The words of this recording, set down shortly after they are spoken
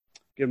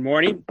Good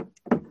morning.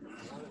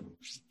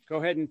 Go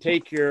ahead and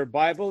take your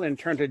Bible and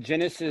turn to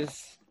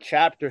Genesis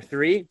chapter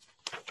 3.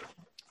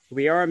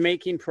 We are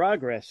making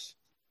progress.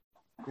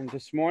 And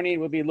this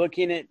morning we'll be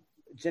looking at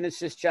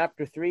Genesis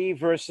chapter 3,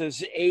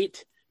 verses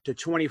 8 to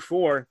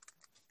 24.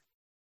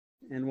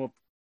 And we'll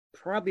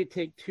probably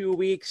take 2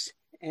 weeks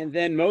and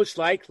then most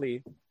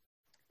likely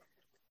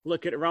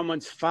look at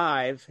Romans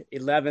 5,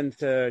 11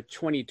 to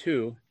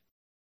 22.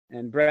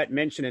 And Brett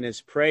mentioned in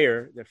his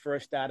prayer the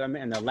first Adam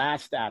and the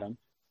last Adam.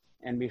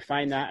 And we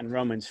find that in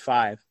Romans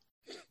 5.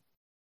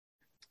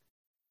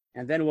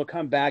 And then we'll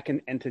come back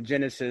into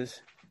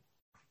Genesis.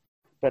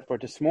 But for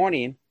this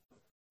morning,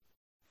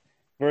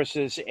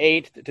 verses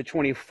 8 to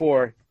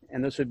 24,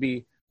 and this would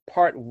be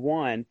part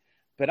 1.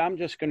 But I'm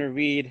just going to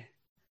read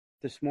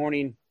this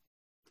morning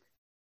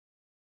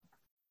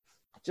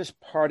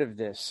just part of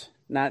this,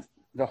 not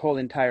the whole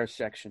entire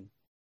section.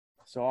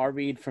 So I'll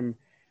read from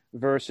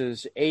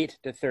verses 8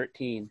 to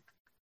 13.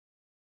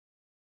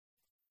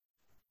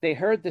 They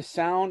heard the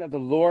sound of the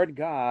Lord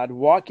God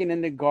walking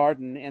in the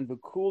garden in the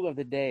cool of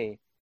the day.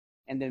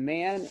 And the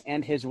man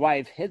and his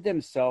wife hid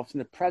themselves in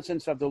the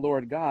presence of the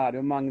Lord God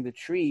among the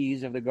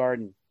trees of the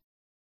garden.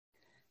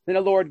 Then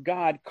the Lord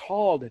God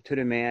called to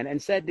the man and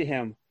said to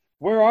him,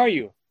 "Where are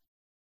you?"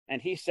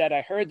 And he said,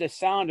 "I heard the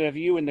sound of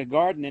you in the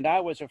garden, and I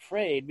was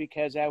afraid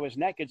because I was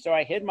naked, so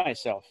I hid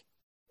myself."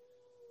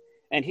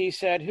 And he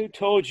said, "Who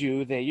told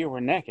you that you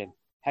were naked?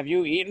 Have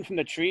you eaten from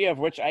the tree of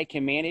which I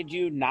commanded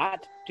you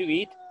not to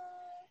eat?"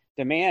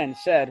 The man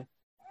said,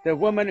 "The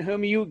woman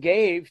whom you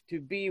gave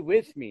to be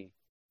with me,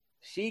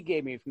 she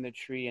gave me from the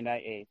tree, and I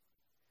ate."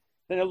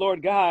 Then the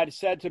Lord God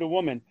said to the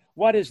woman,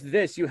 "What is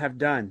this you have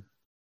done?"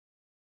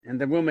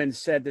 And the woman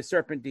said, "The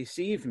serpent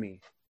deceived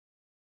me,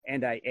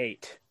 and I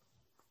ate."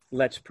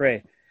 Let's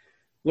pray.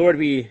 Lord,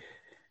 we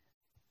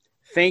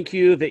thank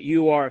you that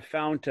you are a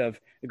fount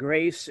of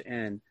grace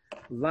and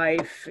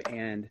life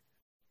and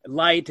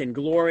light and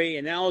glory.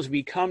 And now as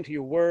we come to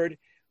your word,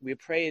 we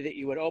pray that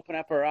you would open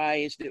up our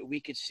eyes that we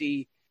could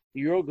see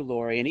your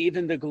glory and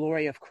even the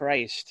glory of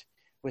Christ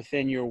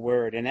within your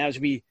word. And as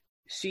we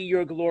see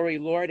your glory,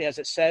 Lord, as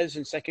it says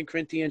in 2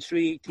 Corinthians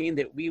 3:18,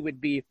 that we would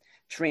be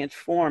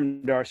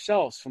transformed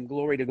ourselves from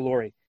glory to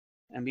glory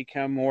and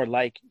become more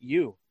like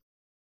you.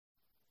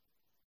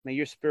 May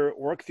your Spirit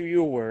work through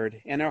your word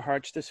in our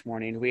hearts this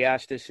morning. We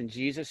ask this in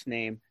Jesus'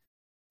 name.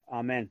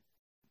 Amen.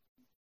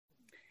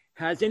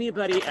 Has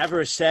anybody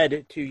ever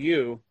said to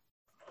you,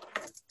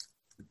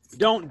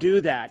 "Don't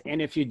do that,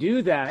 and if you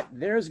do that,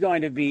 there's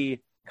going to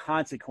be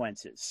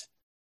consequences"?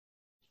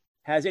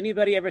 Has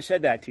anybody ever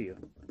said that to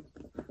you?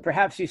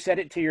 Perhaps you said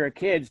it to your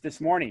kids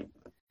this morning.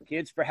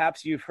 Kids,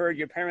 perhaps you've heard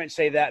your parents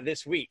say that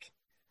this week.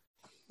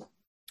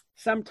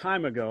 Some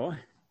time ago,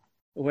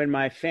 when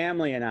my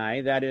family and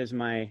I, that is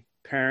my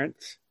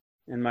parents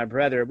and my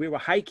brother, we were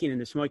hiking in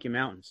the Smoky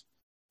Mountains.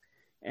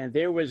 And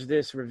there was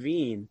this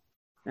ravine.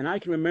 And I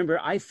can remember,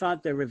 I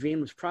thought the ravine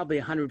was probably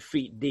 100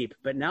 feet deep.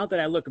 But now that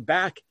I look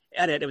back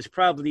at it, it was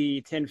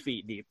probably 10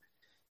 feet deep.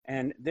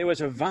 And there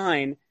was a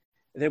vine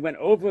that went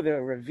over the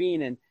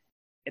ravine. And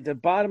at the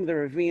bottom of the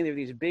ravine, there were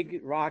these big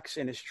rocks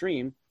in a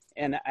stream.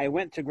 And I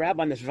went to grab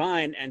on this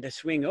vine and to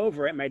swing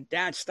over it. My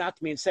dad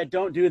stopped me and said,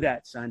 "Don't do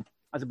that, son."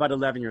 I was about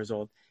 11 years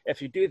old.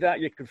 "If you do that,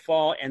 you could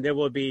fall and there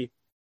will be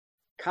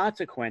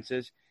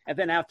consequences. And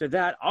then after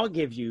that, I'll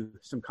give you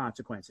some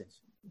consequences."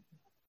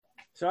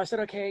 So I said,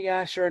 "Okay,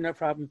 yeah, sure, no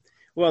problem."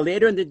 Well,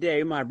 later in the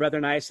day, my brother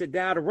and I said,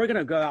 "Dad, we're going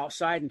to go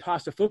outside and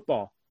toss a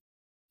football."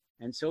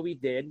 And so we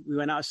did. We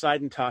went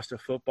outside and tossed a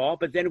football,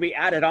 but then we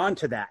added on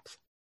to that.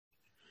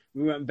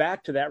 We went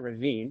back to that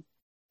ravine,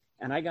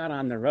 and I got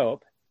on the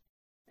rope,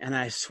 and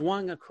I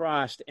swung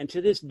across. And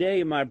to this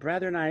day, my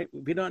brother and I,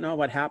 we don't know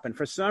what happened.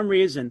 For some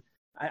reason,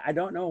 I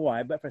don't know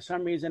why, but for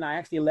some reason, I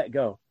actually let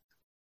go.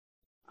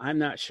 I'm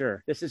not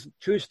sure. This is a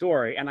true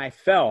story. And I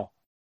fell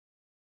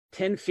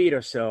 10 feet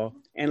or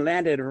so and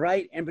landed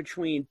right in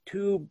between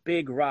two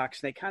big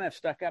rocks. They kind of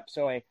stuck up,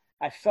 so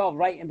I fell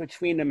right in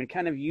between them and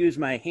kind of used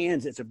my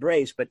hands as a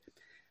brace. But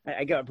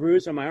I got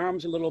bruised on my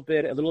arms a little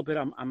bit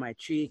on my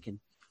cheek. And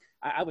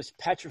I was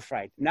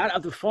petrified. Not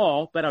of the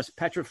fall, but I was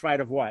petrified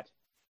of what?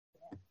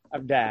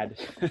 Of Dad.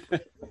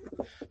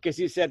 Because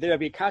he said there'll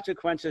be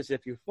consequences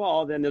if you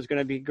fall, then there's going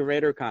to be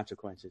greater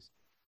consequences.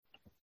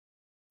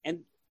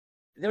 And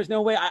there was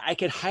no way I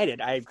could hide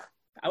it. I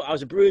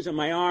was bruised on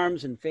my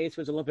arms and face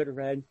was a little bit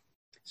red.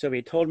 So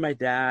he told my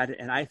dad,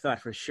 and I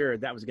thought for sure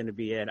that was going to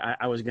be it.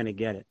 I was going to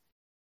get it.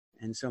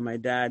 And so my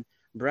dad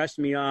brushed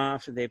me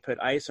off. They put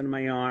ice on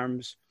my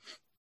arms,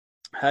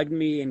 hugged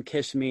me and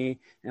kissed me.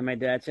 And my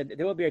dad said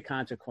there will be a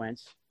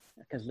consequence,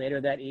 because later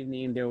that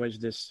evening there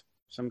was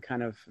some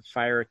kind of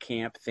fire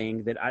camp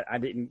thing that I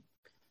didn't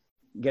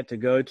get to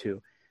go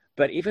to.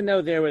 But even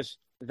though there was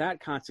that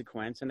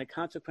consequence and the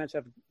consequence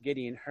of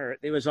getting hurt,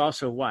 there was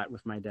also what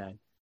with my dad?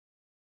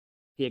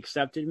 He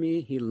accepted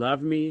me. He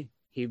loved me.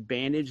 He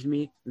bandaged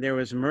me. There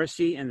was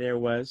mercy and there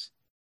was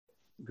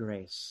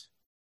grace.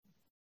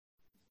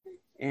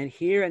 And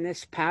here in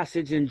this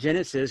passage in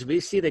Genesis,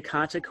 we see the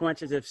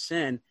consequences of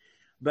sin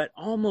but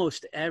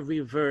almost every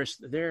verse,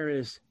 there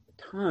is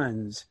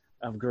tons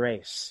of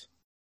grace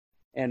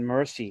and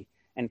mercy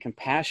and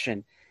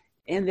compassion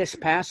in this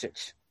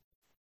passage.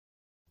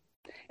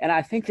 And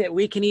I think that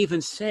we can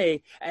even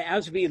say,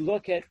 as we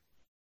look at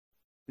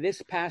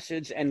this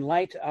passage in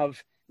light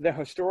of the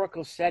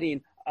historical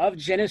setting of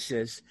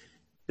Genesis,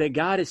 that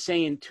God is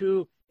saying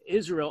to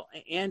Israel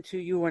and to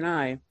you and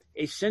I,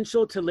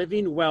 essential to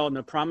living well in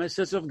the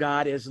promises of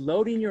God is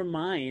loading your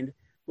mind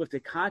with the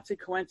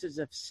consequences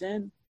of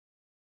sin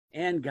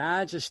and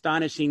God's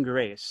astonishing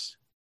grace.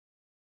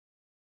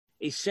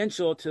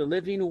 Essential to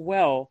living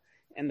well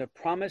in the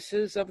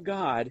promises of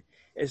God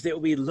is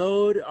that we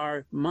load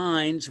our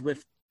minds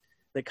with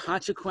the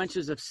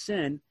consequences of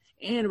sin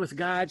and with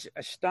God's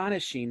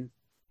astonishing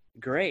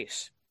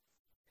grace.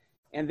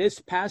 And this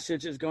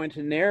passage is going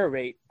to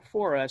narrate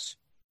for us.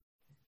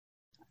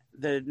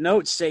 The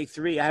notes say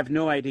 3. I have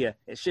no idea.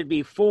 It should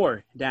be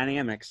 4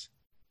 dynamics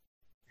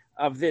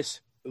of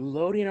this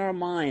loading our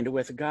mind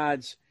with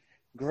God's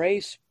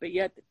grace, but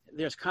yet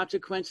there's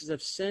consequences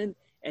of sin,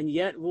 and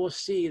yet we'll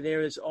see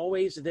there is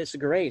always this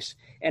grace.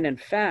 And in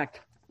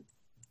fact,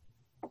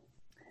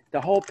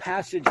 the whole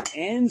passage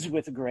ends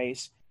with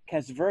grace,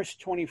 because verse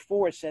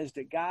 24 says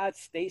that God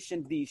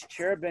stationed these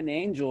cherubim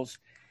angels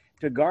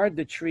to guard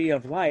the tree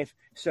of life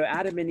so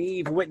Adam and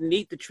Eve wouldn't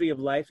eat the tree of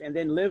life and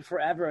then live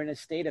forever in a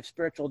state of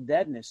spiritual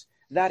deadness.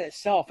 That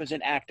itself is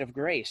an act of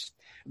grace.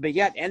 But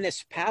yet in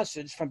this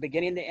passage from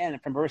beginning to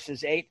end, from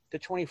verses 8 to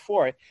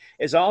 24,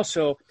 is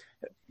also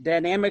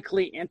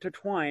dynamically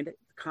intertwined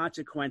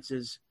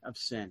consequences of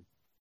sin.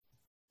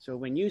 So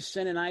when you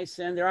sin and I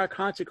sin, there are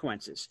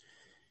consequences.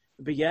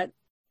 But yet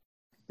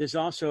there's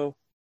also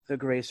the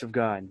grace of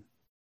God.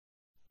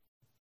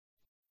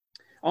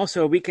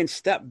 Also, we can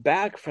step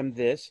back from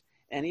this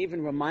and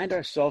even remind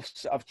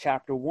ourselves of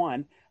chapter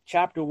 1.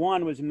 Chapter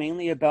 1 was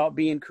mainly about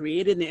being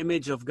created in the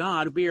image of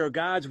God. We are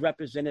God's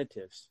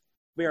representatives.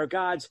 We are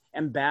God's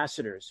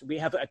ambassadors. We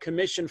have a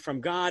commission from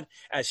God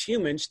as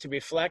humans to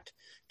reflect,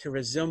 to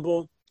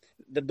resemble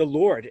the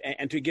Lord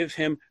and to give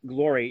him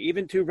glory,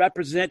 even to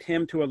represent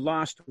him to a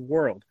lost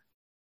world.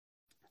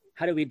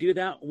 How do we do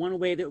that? One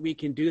way that we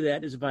can do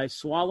that is by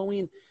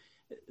swallowing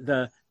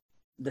the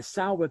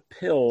sour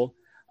pill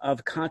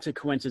of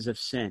consequences of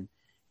sin.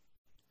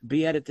 But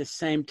yet at the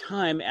same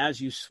time, as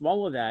you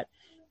swallow that,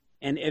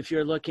 and if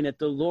you're looking at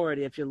the Lord,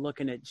 if you're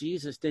looking at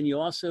Jesus, then you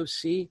also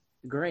see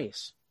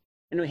grace.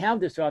 And we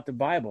have this throughout the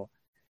Bible.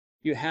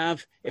 You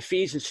have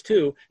Ephesians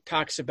 2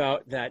 talks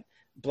about that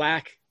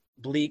black,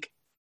 bleak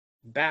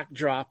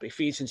backdrop,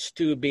 Ephesians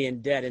 2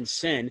 being dead in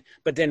sin.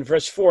 But then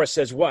verse 4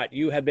 says what?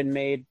 You have been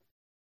made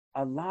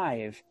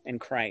alive in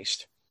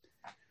Christ.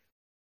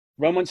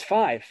 Romans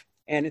 5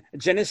 and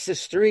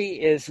Genesis 3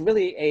 is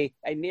really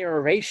a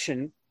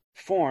narration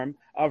form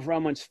of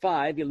Romans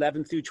 5,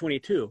 11 through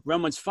 22.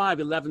 Romans 5,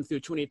 11 through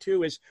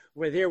 22 is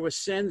where there was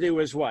sin, there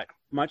was what?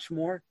 Much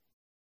more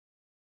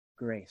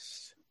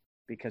grace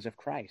because of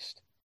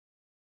Christ.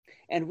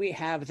 And we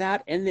have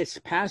that in this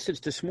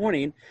passage this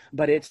morning,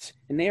 but it's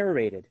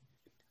narrated.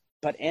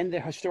 But in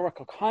the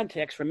historical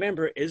context,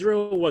 remember,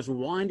 Israel was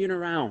wandering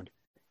around.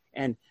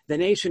 And the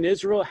nation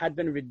Israel had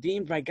been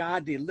redeemed by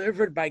God,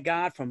 delivered by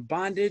God from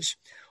bondage.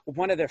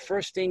 One of the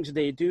first things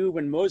they do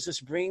when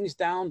Moses brings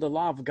down the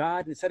law of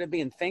God, instead of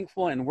being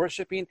thankful and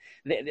worshiping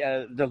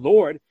the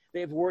Lord,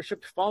 they've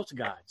worshiped false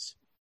gods.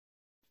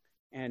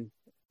 And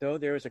though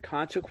there is a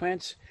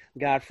consequence,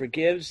 God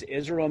forgives,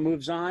 Israel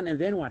moves on, and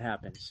then what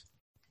happens?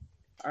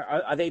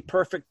 Are they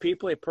perfect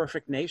people, a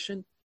perfect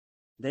nation?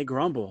 They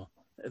grumble.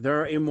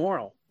 They're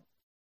immoral.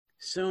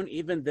 Soon,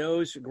 even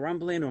those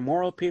grumbling,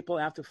 immoral people,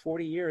 after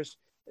 40 years,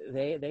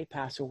 they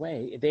pass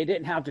away. They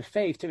didn't have the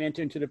faith to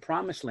enter into the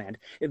promised land.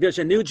 There's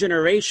a new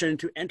generation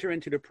to enter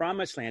into the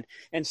promised land.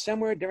 And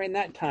somewhere during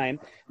that time,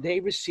 they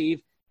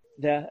receive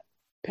the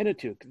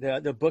Pentateuch,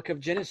 the book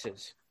of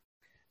Genesis.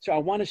 So I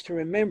want us to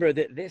remember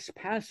that this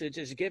passage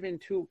is given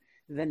to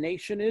the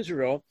nation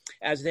Israel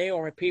as they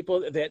are a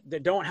people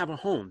that don't have a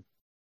home.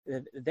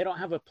 They don't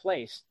have a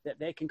place that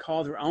they can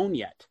call their own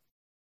yet.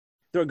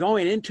 They're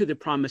going into the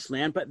promised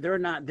land, but they're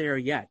not there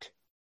yet.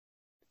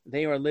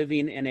 They are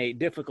living in a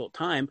difficult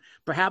time,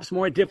 perhaps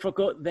more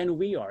difficult than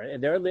we are.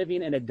 They're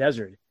living in a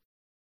desert,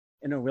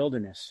 in a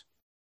wilderness,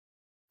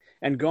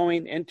 and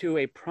going into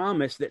a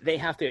promise that they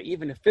have to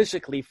even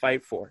physically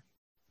fight for.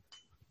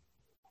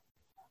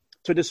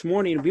 So this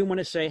morning, we want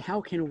to say, how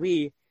can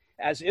we,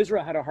 as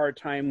Israel had a hard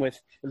time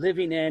with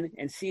living in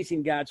and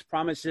seizing God's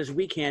promises,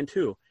 we can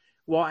too.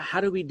 Well,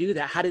 how do we do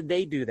that? How did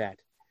they do that?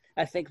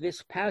 I think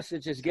this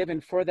passage is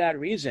given for that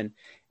reason.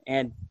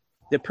 And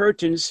the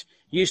Puritans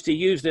used to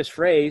use this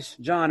phrase,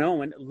 John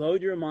Owen,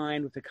 load your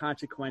mind with the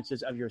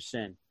consequences of your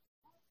sin.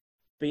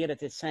 But yet at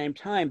the same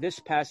time, this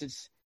passage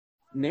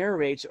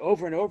narrates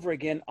over and over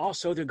again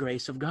also the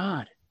grace of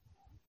God.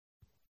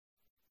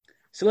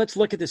 So let's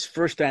look at this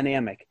first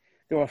dynamic.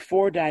 There are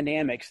 4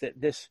 dynamics that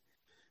this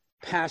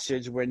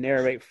passage will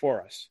narrate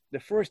for us. The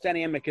first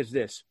dynamic is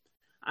this.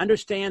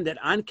 Understand that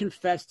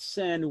unconfessed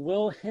sin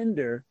will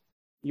hinder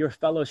your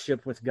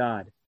fellowship with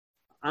God.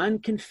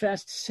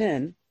 unconfessed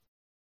sin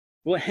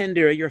will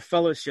hinder your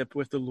fellowship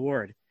with the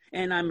Lord.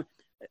 And I'm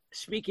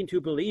speaking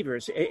to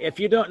believers. If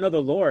you don't know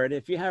the Lord,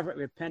 if you haven't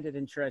repented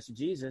and trusted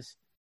Jesus,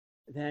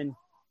 then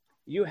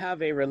you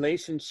have a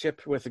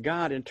relationship with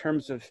God in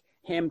terms of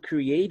him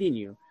creating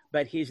you,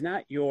 but he's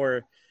not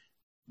your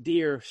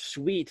dear,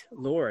 sweet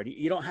Lord.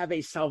 You don't have a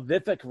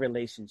salvific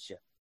relationship.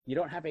 You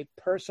don't have a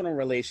personal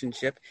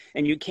relationship,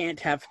 and you can't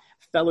have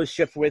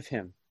fellowship with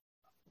him.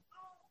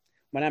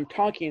 When I'm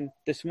talking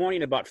this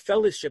morning about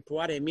fellowship,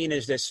 what I mean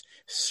is this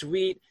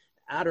sweet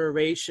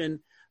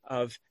adoration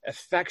of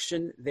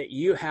affection that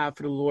you have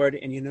for the Lord,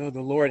 and you know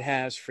the Lord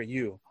has for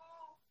you.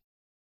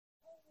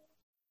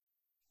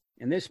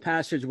 And this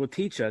passage will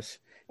teach us,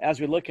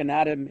 as we look at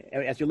Adam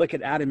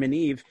and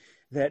Eve,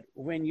 that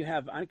when you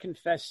have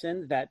unconfessed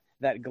sin, that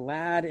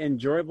glad,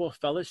 enjoyable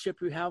fellowship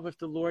you have with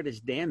the Lord is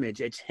damaged,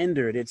 it's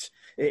hindered,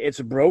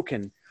 it's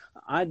broken.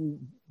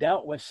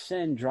 Undealt with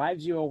sin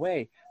drives you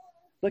away.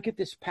 Look at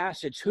this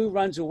passage. Who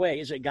runs away?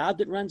 Is it God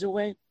that runs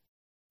away?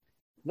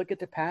 Look at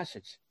the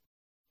passage.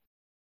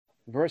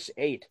 Verse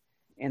 8,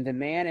 and the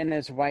man and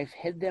his wife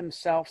hid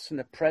themselves from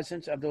the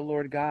presence of the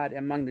Lord God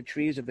among the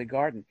trees of the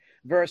garden.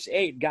 Verse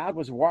 8, God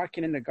was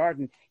walking in the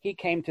garden. He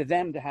came to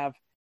them to have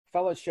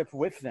fellowship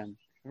with them.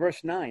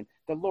 Verse 9,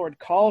 the Lord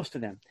calls to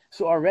them.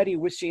 So already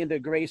we're seeing the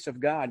grace of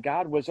God.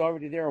 God was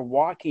already there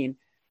walking,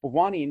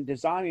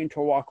 desiring to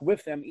walk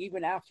with them,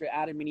 even after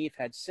Adam and Eve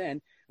had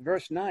sinned.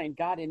 Verse 9,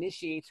 God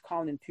initiates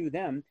calling to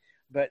them,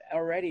 but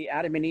already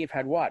Adam and Eve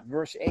had what?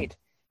 Verse 8,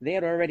 they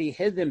had already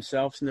hid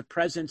themselves in the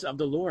presence of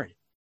the Lord,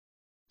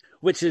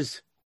 which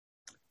is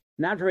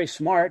not very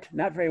smart,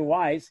 not very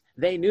wise.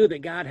 They knew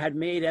that God had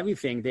made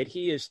everything, that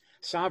he is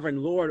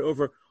sovereign Lord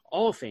over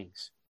all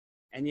things,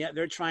 and yet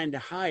they're trying to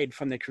hide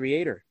from the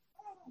Creator.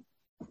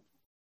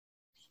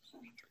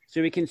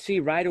 So we can see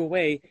right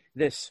away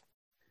this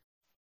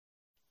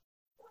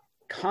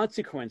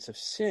consequence of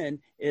sin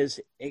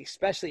is,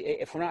 especially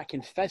if we're not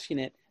confessing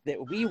it,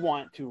 that we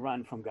want to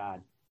run from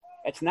God.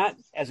 It's not,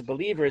 as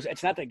believers,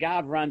 it's not that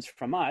God runs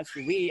from us.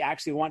 We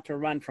actually want to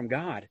run from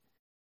God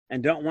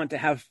and don't want to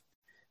have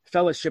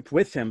fellowship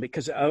with him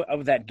because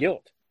of that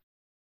guilt.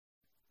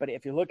 But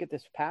if you look at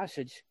this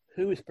passage,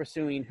 who is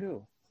pursuing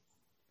who?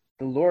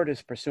 The Lord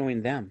is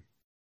pursuing them.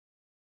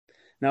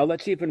 Now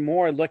let's even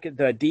more look at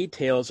the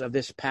details of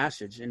this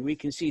passage, and we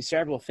can see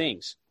several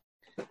things.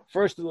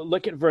 First,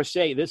 look at verse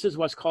 8. This is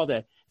what's called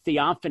a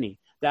theophany.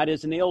 That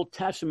is, in the Old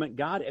Testament,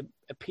 God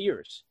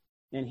appears.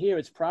 And here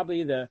it's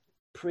probably the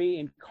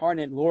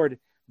pre-incarnate Lord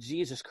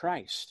Jesus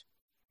Christ,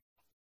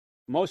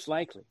 most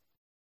likely.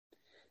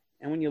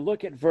 And when you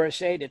look at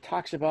verse 8, it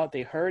talks about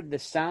they heard the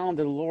sound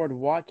of the Lord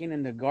walking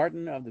in the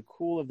garden of the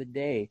cool of the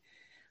day.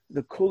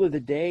 The cool of the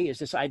day is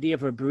this idea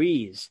of a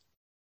breeze.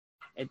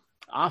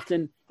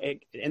 Often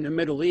in the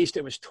Middle East,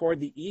 it was toward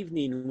the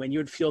evening when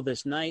you'd feel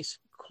this nice,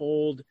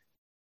 cold,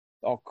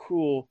 or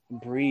cool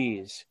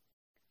breeze.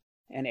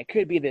 And it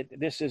could be that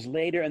this is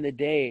later in the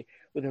day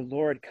where the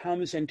Lord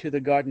comes into the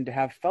garden to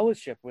have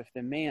fellowship with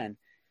the man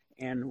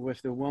and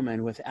with the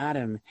woman, with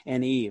Adam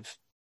and Eve.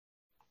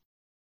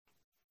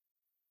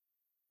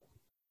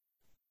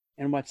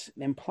 And what's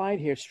implied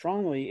here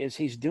strongly is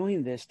he's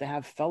doing this to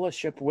have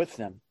fellowship with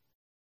them.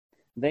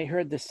 They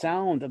heard the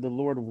sound of the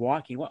Lord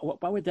walking.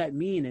 What would that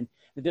mean? And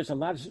there's a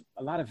lot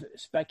of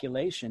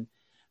speculation,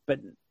 but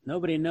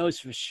nobody knows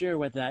for sure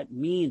what that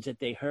means, that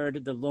they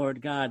heard the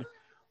Lord God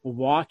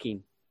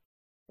walking.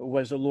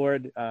 Was the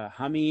Lord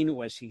humming?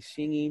 Was he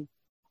singing?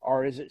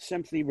 Or is it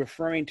simply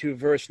referring to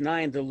verse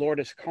 9, the Lord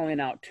is calling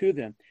out to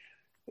them?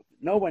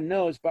 No one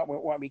knows, but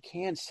what we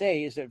can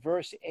say is that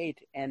verse 8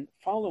 and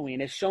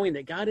following is showing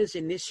that God is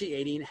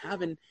initiating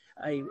having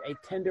a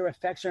tender,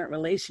 affectionate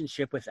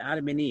relationship with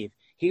Adam and Eve.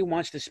 He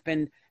wants to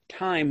spend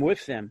time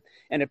with them,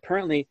 and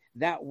apparently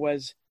that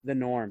was the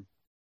norm.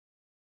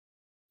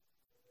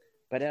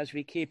 But as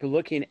we keep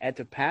looking at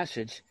the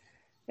passage,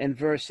 in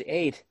verse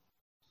 8,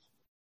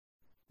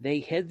 they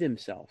hid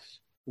themselves.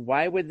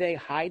 Why would they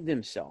hide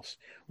themselves?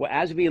 Well,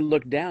 as we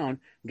look down,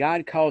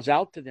 God calls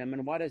out to them.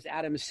 And what does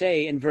Adam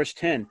say in verse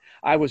 10?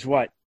 I was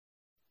what?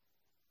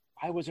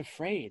 I was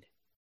afraid.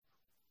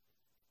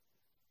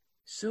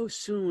 So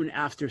soon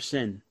after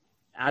sin,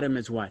 Adam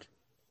is what?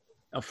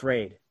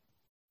 Afraid.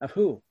 Of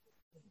who?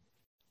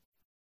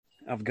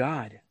 Of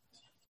God.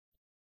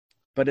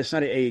 But it's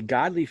not a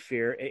godly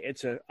fear.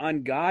 It's an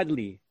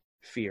ungodly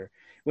fear.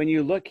 When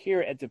you look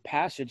here at the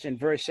passage in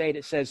verse 8,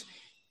 it says,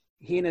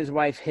 he and his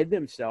wife hid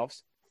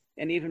themselves.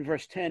 And even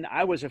verse 10,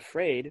 I was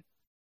afraid.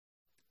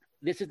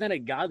 This is not a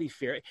godly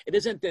fear. It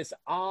isn't this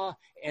awe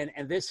and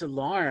this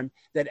alarm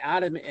that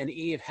Adam and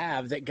Eve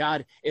have, that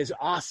God is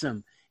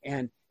awesome.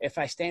 And if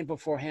I stand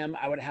before him,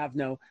 I would have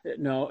no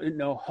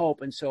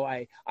hope. And so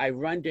I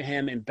run to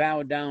him and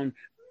bow down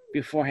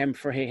before him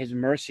for his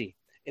mercy.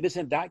 It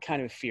isn't that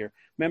kind of fear.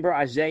 Remember,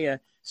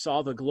 Isaiah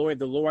saw the glory of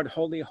the Lord.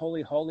 Holy,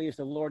 holy, holy is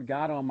the Lord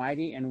God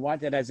Almighty. And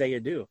what did Isaiah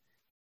do?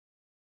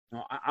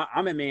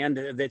 I'm a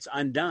man that's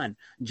undone.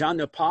 John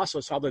the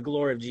Apostle saw the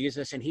glory of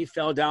Jesus, and he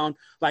fell down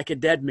like a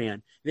dead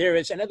man.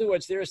 In other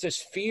words, there is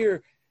this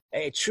fear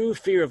a true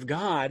fear of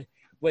God,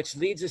 which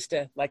leads us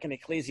to, like in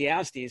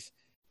Ecclesiastes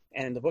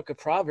and in the book of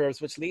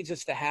Proverbs, which leads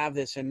us to have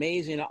this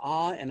amazing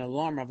awe and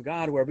alarm of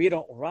God, where we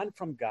don't run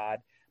from God,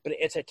 but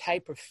it's a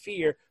type of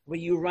fear where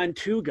you run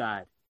to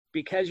God.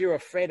 Because you're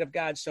afraid of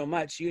God so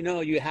much, you know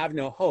you have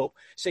no hope,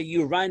 so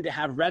you run to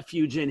have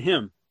refuge in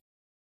him.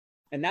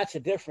 And that's the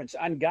difference.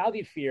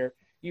 Ungodly fear,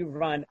 you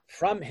run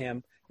from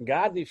him.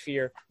 Godly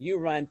fear, you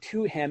run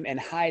to him and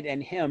hide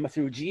in him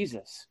through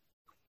Jesus.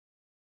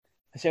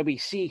 So we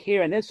see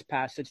here in this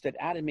passage that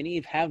Adam and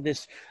Eve have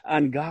this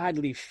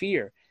ungodly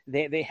fear.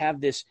 They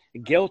have this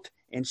guilt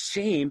and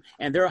shame,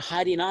 and they're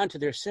hiding on to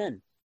their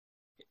sin.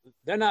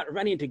 They're not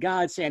running to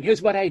God saying,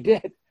 here's what I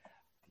did.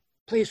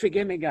 Please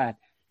forgive me, God.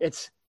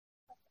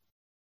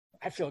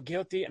 I feel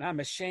guilty and I'm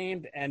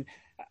ashamed, and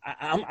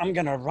I'm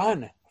going to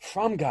run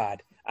from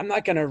God. I'm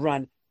not going to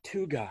run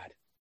to God.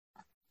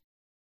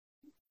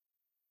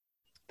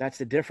 That's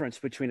the difference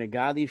between a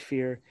godly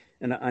fear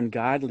and an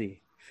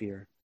ungodly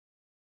fear.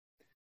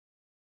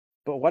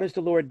 But what does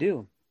the Lord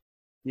do?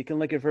 You can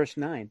look at verse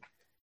 9.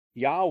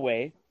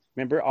 Yahweh,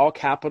 remember all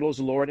capitals,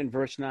 Lord in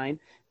verse 9.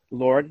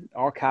 Lord,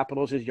 all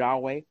capitals is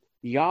Yahweh.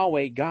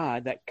 Yahweh,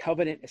 God, that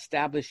covenant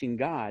establishing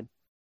God,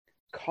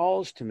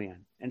 calls to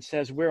man and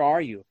says, where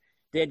are you?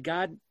 Did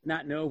God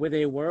not know where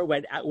they were?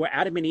 Were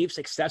Adam and Eve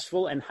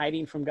successful in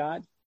hiding from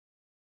God?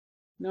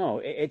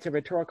 No, it's a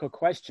rhetorical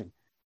question.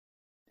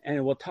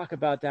 And we'll talk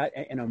about that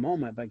in a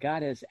moment. But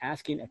God is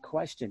asking a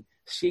question,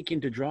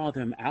 seeking to draw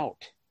them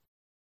out.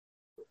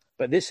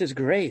 But this is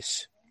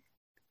grace.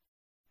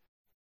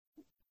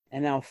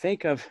 And now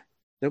think of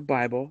the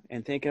Bible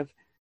and think of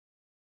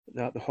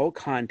the whole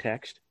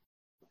context.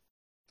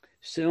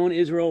 Soon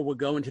Israel will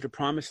go into the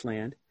promised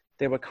land.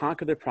 They will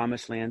conquer the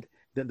promised land,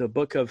 the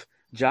book of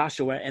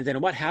Joshua. And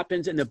then what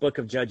happens in the book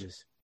of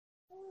Judges?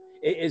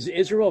 Is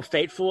Israel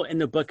faithful in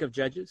the book of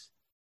Judges?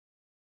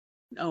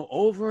 No,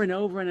 over and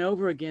over and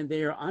over again,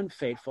 they are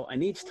unfaithful.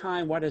 And each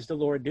time, what does the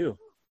Lord do?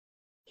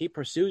 He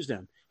pursues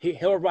them.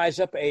 He'll rise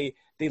up a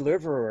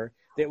deliverer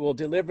that will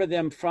deliver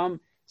them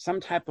from some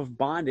type of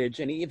bondage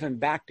and even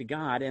back to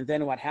God. And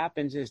then what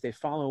happens is they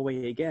fall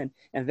away again.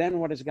 And then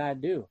what does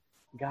God do?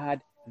 God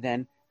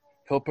then,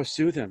 he'll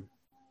pursue them.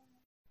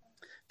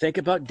 Think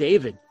about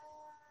David.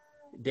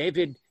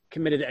 David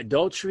committed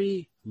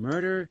adultery,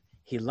 murder.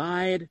 He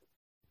lied.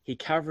 He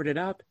covered it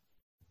up.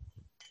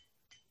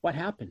 What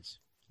happens?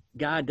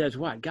 God does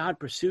what? God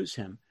pursues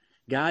him.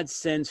 God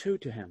sends who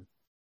to him?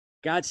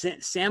 God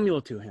sent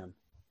Samuel to him.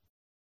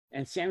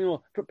 And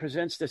Samuel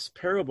presents this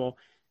parable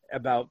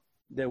about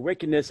the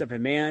wickedness of a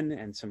man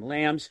and some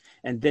lambs.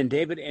 And then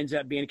David ends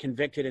up being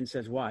convicted and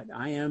says, what?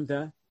 I'm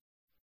that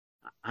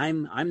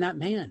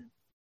man.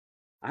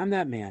 I'm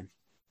that man.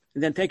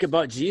 And then think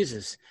about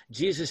Jesus.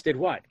 Jesus did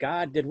what?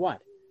 God did what?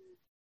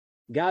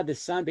 God the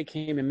Son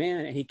became a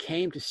man, and he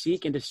came to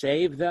seek and to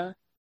save the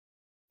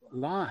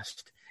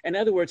lost. In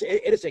other words,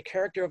 it is a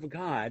character of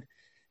God,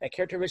 a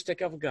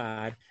characteristic of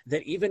God,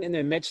 that even in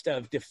the midst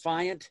of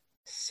defiant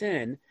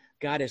sin,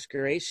 God is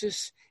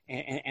gracious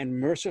and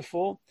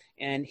merciful,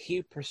 and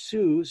he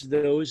pursues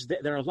those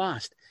that are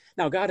lost.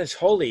 Now, God is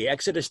holy.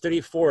 Exodus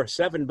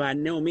 34:7, by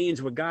no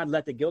means would God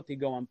let the guilty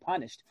go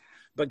unpunished.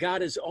 But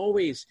God is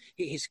always,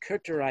 he's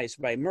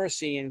characterized by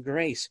mercy and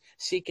grace,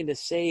 seeking to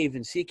save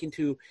and seeking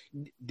to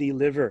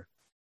deliver.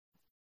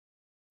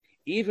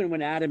 Even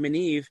when Adam and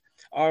Eve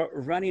are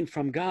running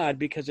from God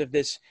because of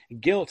this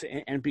guilt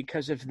and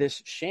because of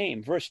this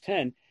shame. Verse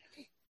 10,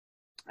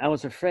 I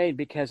was afraid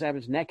because I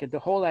was naked. The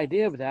whole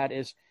idea of that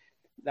is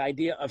the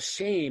idea of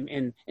shame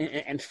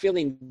and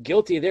feeling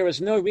guilty. There was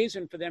no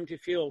reason for them to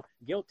feel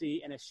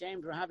guilty and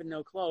ashamed for having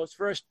no clothes.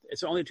 First,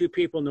 it's only two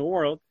people in the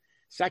world.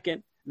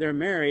 Second, they're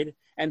married.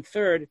 And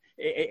third,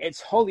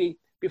 it's holy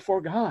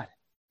before God.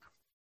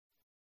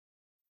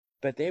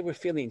 But they were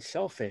feeling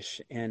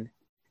selfish and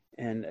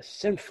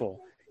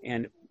sinful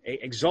and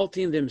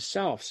exalting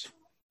themselves.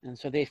 And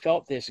so they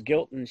felt this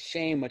guilt and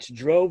shame, which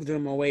drove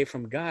them away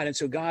from God. And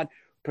so God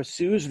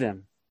pursues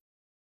them.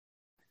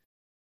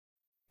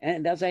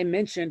 And as I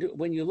mentioned,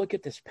 when you look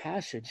at this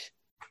passage,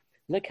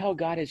 look how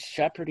God is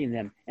shepherding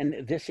them.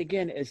 And this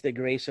again is the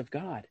grace of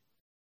God.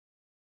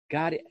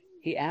 God,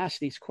 he asked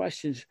these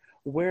questions,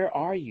 where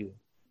are you?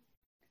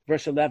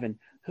 Verse 11,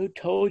 who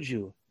told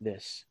you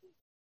this?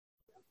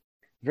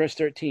 Verse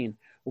 13,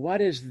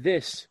 what is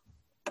this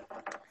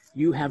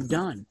you have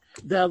done?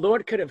 The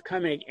Lord could have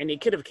come in, and he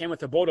could have came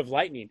with a bolt of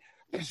lightning.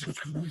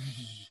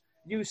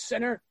 You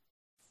sinner,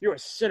 you're a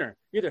sinner.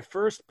 You're the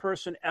first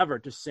person ever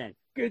to sin.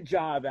 Good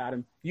job,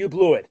 Adam. You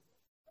blew it.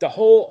 The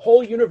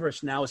whole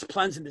universe now is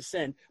plunged into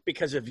sin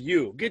because of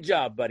you. Good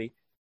job, buddy.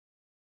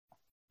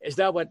 Is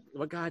that what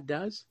God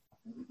does?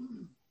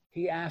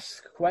 He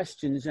asks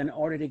questions in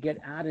order to get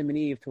Adam and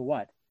Eve to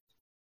what?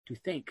 To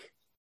think,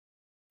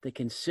 to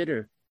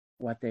consider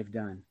what they've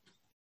done.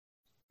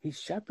 He's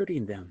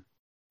shepherding them.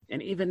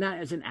 And even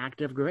that is an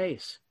act of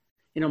grace.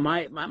 You know,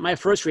 my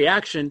first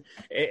reaction,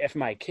 if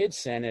my kids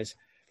sin, is,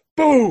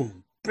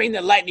 boom, bring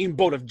the lightning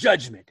bolt of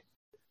judgment.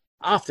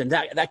 Often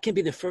that can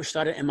be the first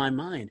thought in my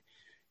mind.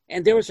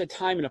 And there was a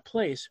time and a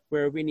place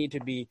where we need to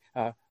be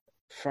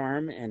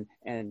firm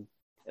and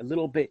a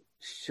little bit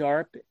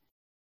sharp.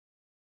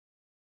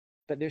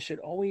 But there should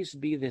always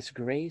be this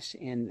grace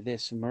and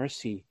this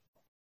mercy,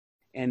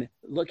 and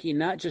looking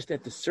not just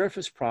at the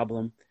surface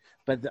problem,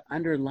 but the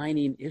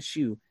underlying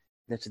issue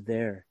that's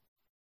there.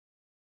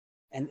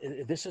 And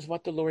this is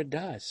what the Lord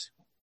does.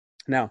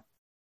 Now,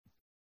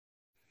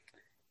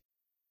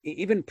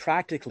 even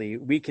practically,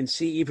 we can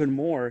see even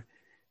more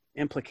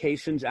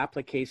implications,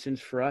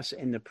 applications for us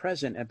in the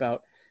present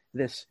about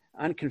this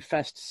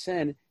unconfessed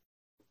sin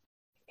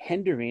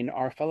hindering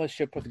our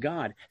fellowship with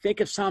God. Think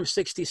of Psalm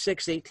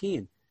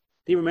 66:18.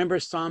 Do you remember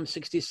Psalm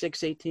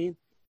 66:18?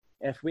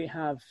 If we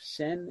have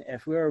sin,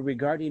 if we are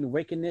regarding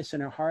wickedness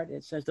in our heart,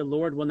 it says the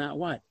Lord will not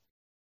what?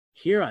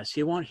 Hear us.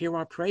 He won't hear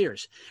our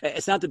prayers.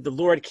 It's not that the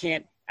Lord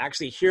can't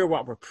actually hear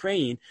what we're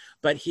praying,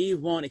 but he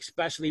won't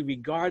especially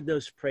regard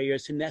those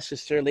prayers to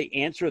necessarily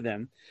answer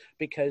them,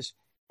 because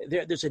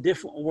there's a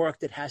different work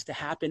that has to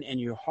happen in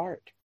your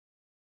heart.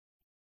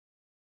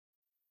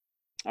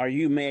 Or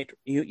you might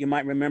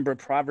remember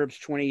Proverbs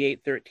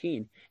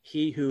 28:13.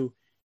 He who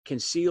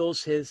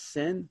conceals his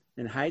sin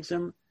and hides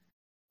them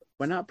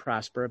will not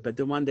prosper, but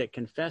the one that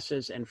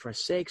confesses and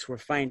forsakes will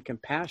find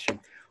compassion.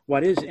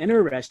 What is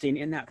interesting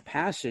in that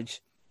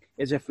passage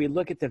is if we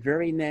look at the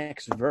very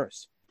next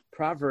verse,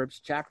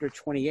 Proverbs chapter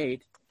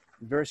 28,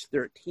 verse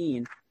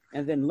 13,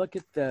 and then look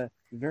at the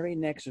very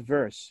next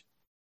verse.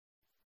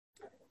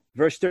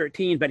 Verse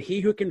 13, but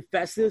he who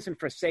confesses and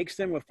forsakes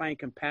them will find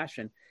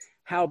compassion.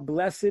 How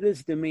blessed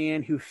is the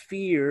man who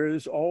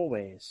fears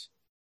always.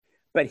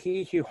 But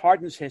he who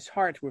hardens his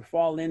heart will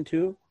fall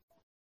into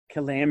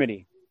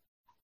calamity.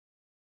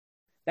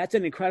 That's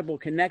an incredible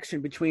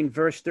connection between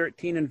verse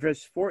 13 and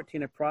verse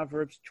 14 of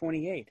Proverbs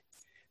 28.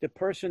 The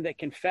person that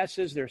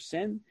confesses their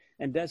sin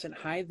and doesn't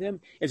hide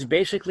them is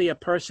basically a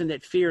person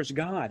that fears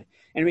God.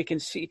 And we can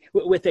see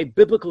with a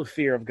biblical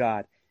fear of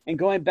God. And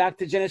going back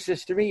to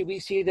Genesis 3, we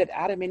see that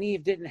Adam and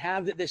Eve didn't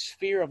have this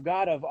fear of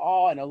God, of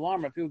awe and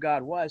alarm of who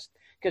God was,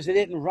 because they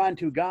didn't run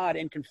to God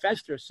and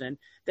confess their sin.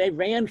 They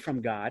ran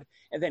from God,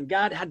 and then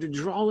God had to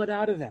draw it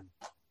out of them.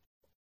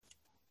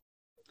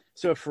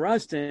 So for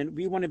us, then,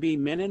 we want to be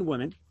men and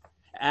women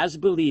as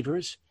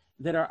believers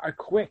that are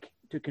quick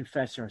to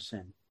confess our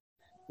sin.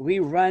 We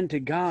run to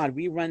God,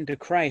 we run to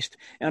Christ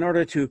in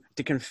order to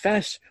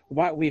confess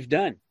what we've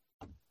done.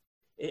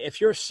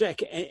 If you're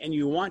sick and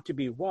you want to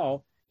be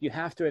well, you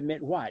have to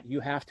admit what? You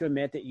have to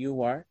admit that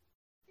you are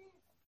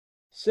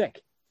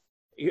sick.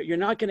 You're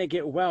not going to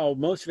get well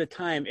most of the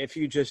time if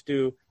you just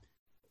do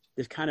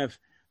this kind of,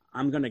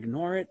 I'm going to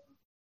ignore it.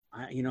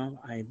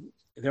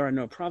 There are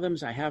no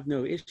problems. I have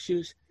no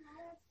issues.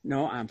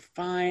 No, I'm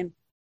fine.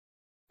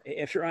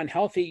 If you're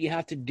unhealthy, you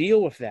have to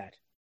deal with that.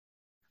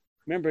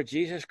 Remember,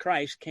 Jesus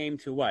Christ came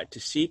to what? To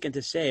seek and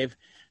to save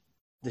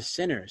the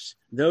sinners,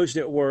 those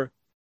that were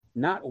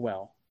not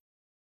well.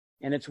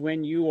 And it's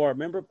when you are,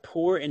 remember,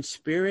 poor in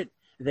spirit,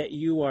 that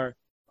you are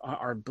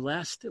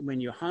blessed. When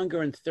you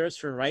hunger and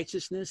thirst for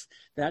righteousness,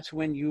 that's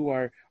when you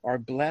are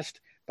blessed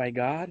by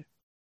God.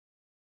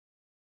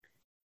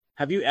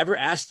 Have you ever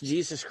asked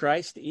Jesus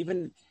Christ,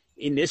 even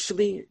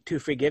initially, to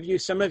forgive you?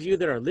 Some of you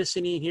that are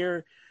listening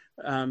here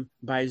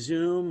by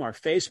Zoom or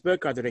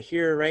Facebook, or that are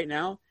here right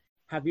now,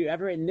 have you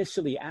ever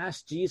initially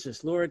asked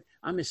Jesus, Lord,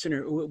 I'm a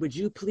sinner. Would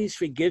you please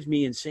forgive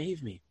me and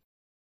save me?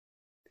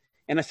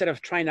 And instead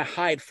of trying to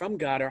hide from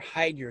God or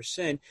hide your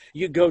sin,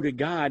 you go to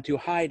God to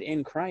hide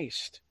in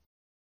Christ.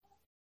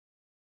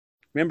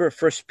 Remember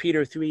 1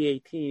 Peter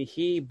 3:18,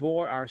 he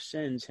bore our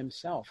sins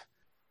himself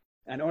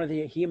in order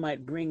that he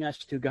might bring us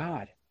to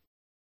God.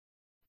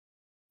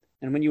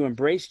 And when you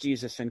embrace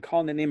Jesus and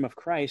call in the name of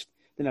Christ,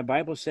 then the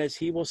Bible says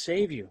he will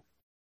save you.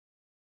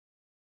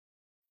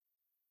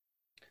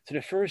 So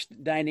the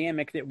first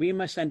dynamic that we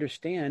must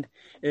understand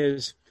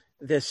is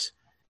this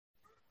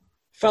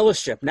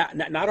fellowship,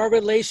 not our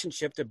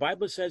relationship. The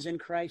Bible says in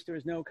Christ there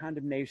is no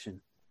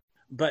condemnation,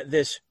 but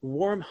this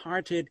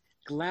warm-hearted,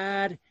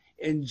 glad,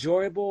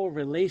 enjoyable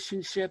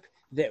relationship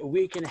that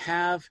we can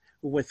have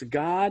with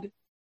God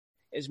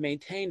is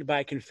maintained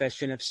by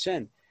confession of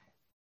sin.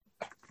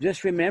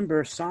 Just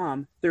remember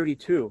Psalm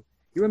 32.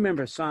 You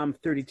remember Psalm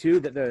 32,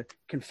 that the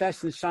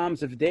confessing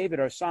Psalms of David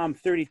are Psalm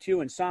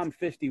 32 and Psalm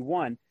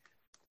 51.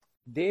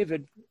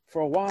 David,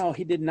 for a while,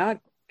 he did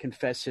not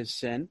confess his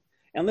sin.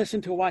 And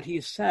listen to what he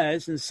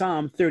says in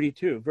Psalm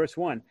 32, verse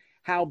 1.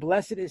 How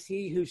blessed is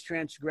he whose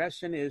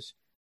transgression is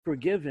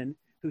forgiven,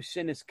 whose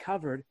sin is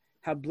covered.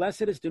 How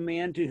blessed is the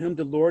man to whom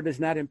the Lord does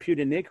not impute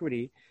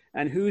iniquity,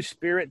 and whose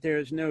spirit there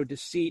is no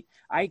deceit.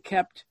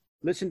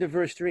 Listen to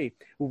verse 3.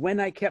 When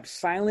I kept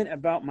silent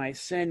about my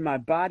sin, my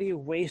body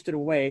wasted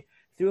away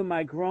through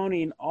my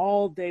groaning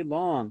all day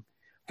long.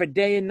 For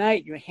day and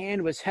night your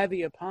hand was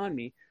heavy upon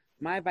me.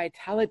 My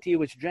vitality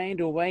was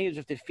drained away as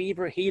if the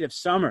fever heat of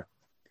summer.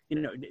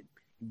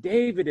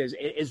 David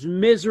is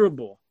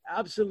miserable,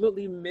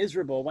 absolutely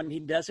miserable, when he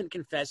doesn't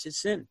confess his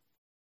sin.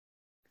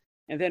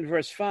 And then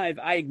verse 5,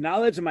 I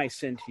acknowledge my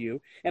sin to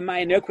you, and my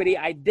iniquity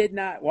I did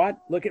not, what?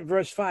 Look at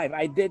verse 5.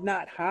 I did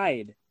not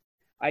hide.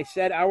 I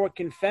said, I will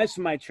confess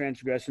my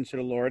transgressions to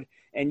the Lord,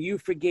 and you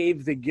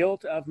forgave the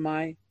guilt of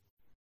my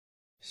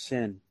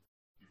sin.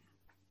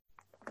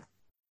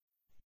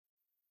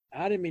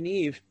 Adam and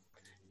Eve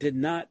did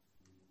not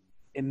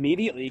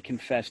immediately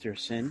confess their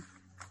sin,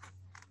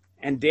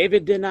 and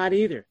David did not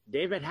either.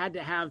 David had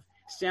to have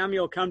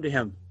Samuel come to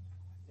him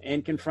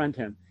and confront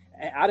him.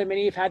 Adam and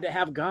Eve had to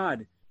have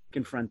God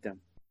confront them.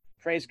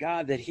 Praise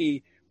God that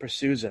he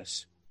pursues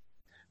us.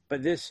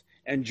 But this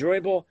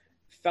enjoyable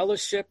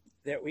fellowship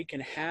that we can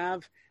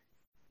have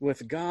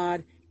with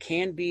God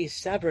can be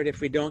severed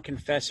if we don't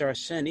confess our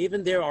sin.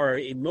 Even there are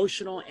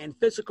emotional and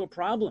physical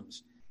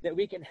problems that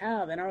we can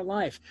have in our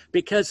life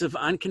because of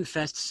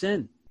unconfessed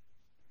sin.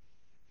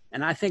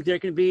 And I think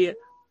that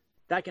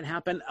can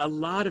happen a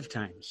lot of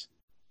times.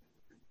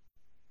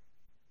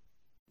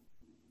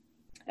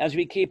 As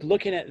we keep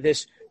looking at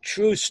this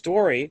true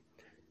story,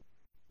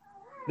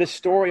 this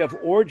story of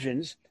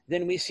origins,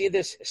 then we see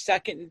this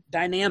second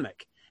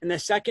dynamic. And the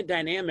second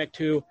dynamic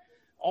to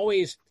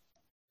always,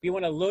 we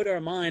want to load our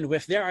mind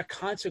with, there are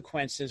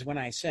consequences when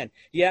I sin.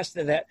 Yes,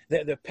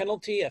 the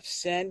penalty of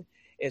sin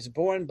is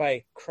borne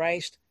by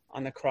Christ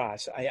on the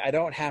cross. I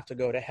don't have to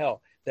go to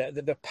hell.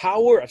 The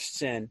power of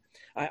sin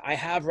I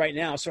have right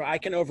now, so I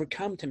can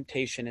overcome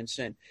temptation and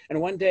sin.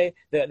 And one day,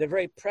 the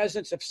very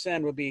presence of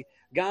sin will be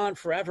gone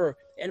forever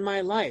in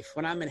my life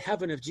when I'm in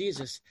heaven of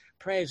Jesus.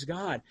 Praise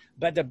God.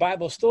 But the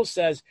Bible still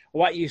says,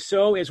 what you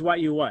sow is what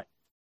you what?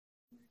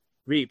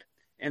 Reap.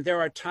 And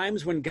there are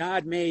times when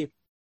God may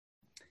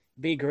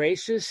be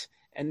gracious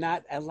and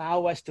not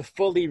allow us to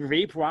fully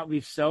reap what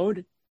we've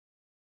sowed.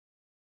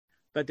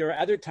 But there are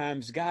other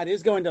times God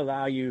is going to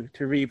allow you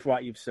to reap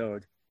what you've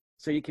sowed,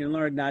 so you can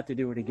learn not to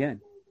do it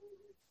again.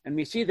 And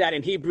we see that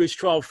in Hebrews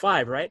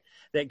 12:5, right?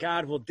 That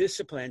God will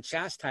discipline,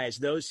 chastise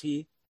those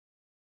he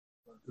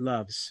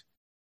loves.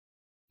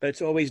 But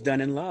it's always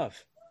done in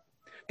love.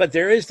 But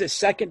there is this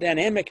second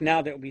dynamic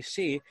now that we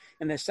see,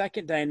 and the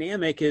second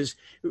dynamic is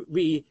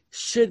we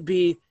should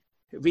be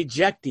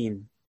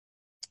rejecting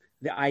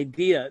the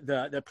idea,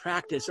 the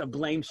practice of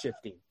blame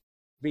shifting.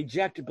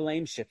 Reject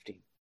blame shifting.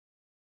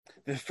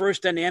 The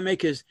first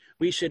dynamic is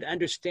we should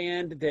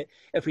understand that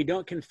if we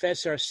don't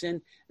confess our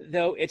sin,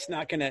 though it's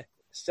not going to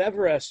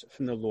sever us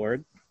from the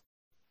Lord,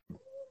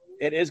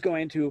 it is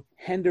going to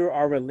hinder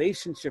our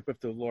relationship with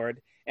the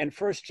Lord. And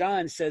 1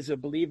 John says a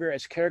believer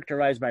is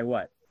characterized by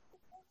what?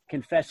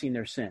 Confessing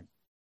their sin.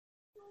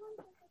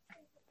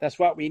 That's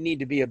what we need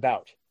to be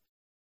about.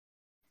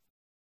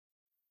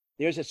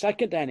 There's a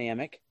second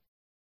dynamic.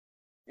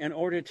 In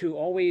order to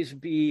always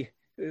be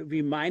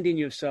reminding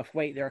yourself,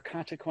 wait, there are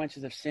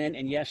consequences of sin,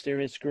 and yes, there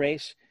is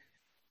grace,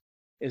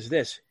 is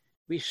this.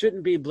 We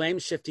shouldn't be blame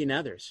shifting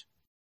others.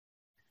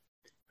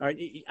 All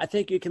right, I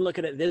think you can look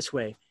at it this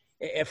way.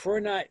 If we're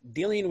not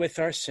dealing with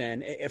our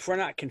sin, if we're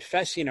not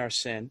confessing our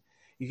sin,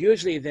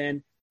 usually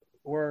then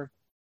we're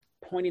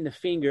pointing the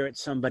finger at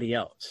somebody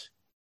else.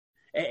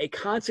 A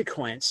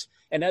consequence,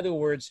 in other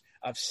words,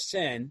 of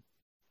sin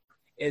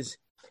is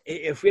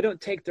if we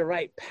don't take the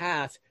right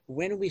path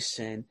when we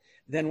sin,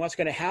 then what's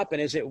going to happen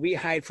is that we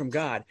hide from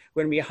God.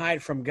 When we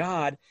hide from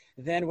God,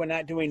 then we're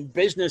not doing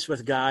business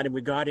with God, and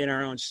we got in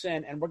our own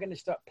sin, and we're going to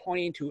start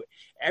pointing to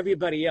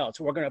everybody else.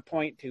 We're going to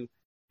point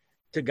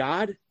to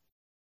God,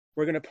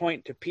 we're going to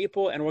point to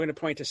people, and we're going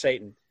to point to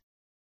Satan.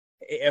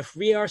 If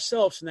we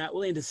ourselves are not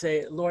willing to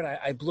say, Lord,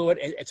 I blew it,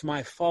 it's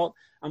my fault,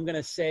 I'm going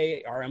to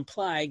say or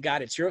imply,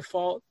 God, it's your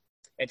fault,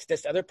 it's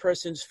this other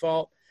person's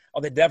fault,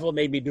 or the devil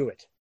made me do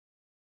it.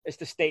 It's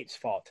the state's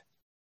fault.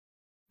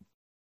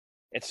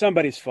 It's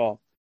somebody's fault,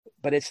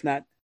 but it's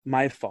not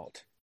my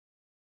fault.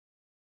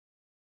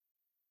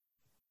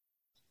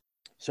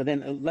 So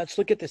then let's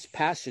look at this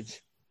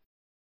passage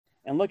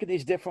and look at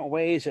these different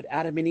ways that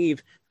Adam and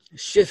Eve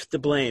shift the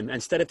blame.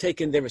 Instead of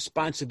taking the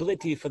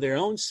responsibility for their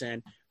own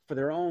sin, for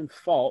their own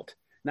fault,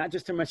 not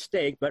just their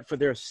mistake, but for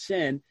their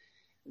sin,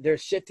 they're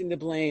shifting the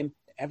blame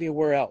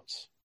everywhere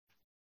else.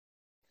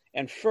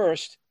 And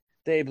first,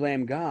 they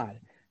blame God.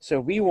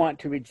 So we want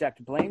to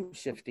reject blame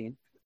shifting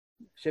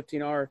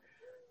our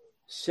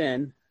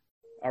sin,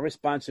 our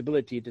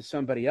responsibility to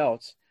somebody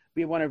else.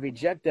 We want to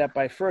reject that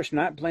by first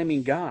not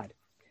blaming God.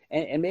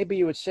 And maybe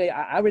you would say,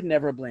 I would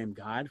never blame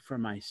God for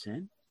my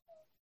sin.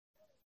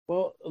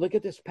 Well, look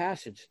at this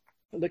passage.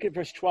 Look at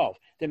verse 12.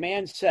 The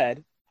man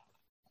said,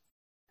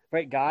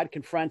 right, God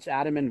confronts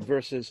Adam in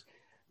verses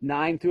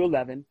 9 through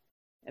 11.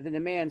 And then the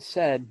man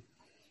said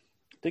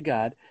to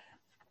God,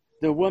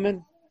 the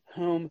woman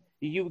whom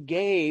you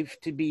gave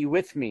to be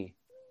with me.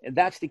 And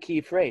that's the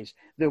key phrase.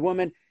 The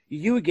woman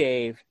you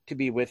gave to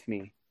be with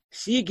me.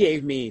 She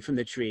gave me from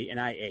the tree and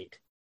I ate.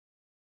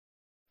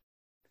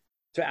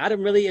 So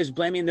Adam really is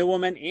blaming the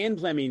woman and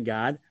blaming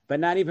God, but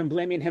not even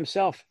blaming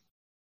himself.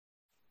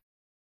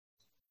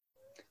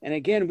 And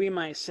again, we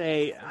might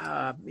say,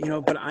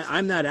 but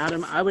I'm not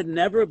Adam. I would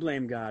never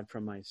blame God for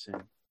my sin.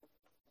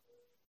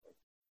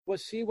 Well,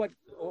 see what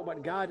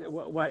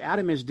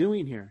Adam is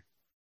doing here.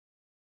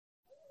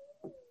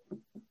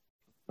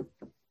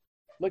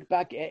 Look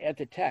back at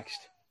the text.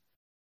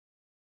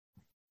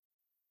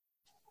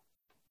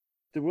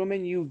 the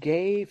woman you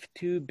gave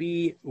to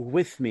be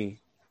with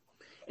me.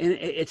 And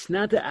it's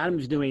not that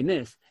Adam's doing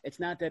this. It's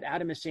not that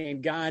Adam is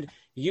saying, God,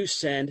 you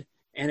sinned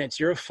and it's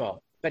your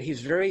fault. But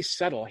he's very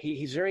subtle.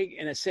 He's very,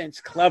 in a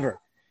sense, clever.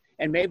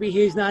 And maybe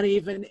he's not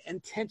even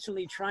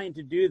intentionally trying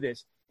to do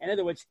this. In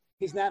other words,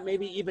 he's not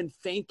maybe even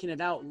thinking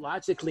it out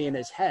logically in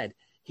his head.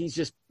 He's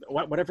just,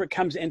 whatever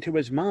comes into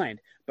his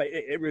mind, but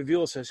it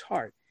reveals his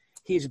heart.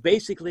 He's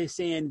basically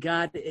saying,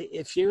 God,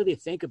 if you really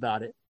think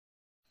about it,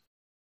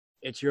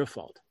 it's your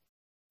fault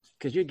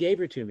because you gave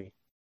her to me.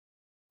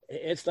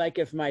 It's like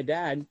if my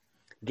dad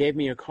gave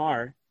me a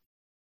car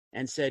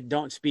and said,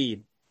 don't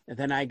speed. And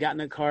then I got in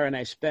the car and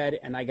I sped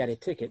and I got a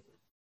ticket.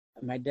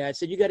 And my dad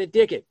said, you got a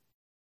ticket.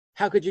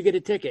 How could you get a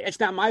ticket? It's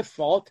not my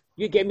fault.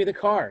 You gave me the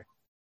car.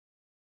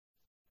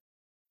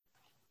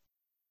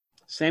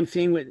 Same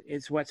thing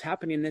is what's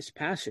happening in this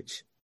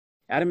passage.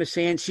 Adam is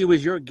saying, she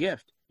was your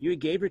gift. You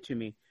gave her to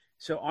me.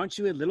 So aren't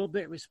you a little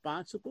bit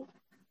responsible?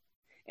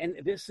 And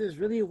this is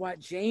really what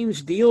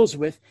James deals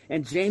with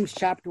in James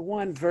chapter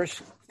 1,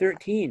 verse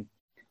 13.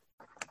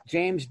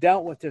 James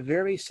dealt with the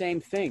very same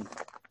thing.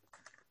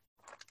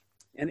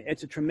 And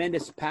it's a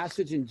tremendous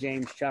passage in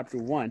James chapter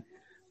 1.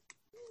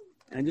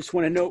 And I just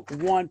want to note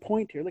one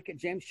point here. Look at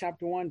James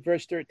chapter 1,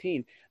 verse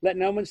 13. Let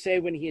no one say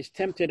when he is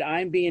tempted,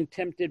 I'm being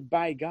tempted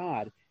by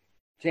God.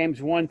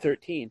 James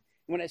 1:13.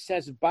 When it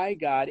says by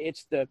God,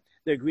 it's the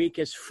Greek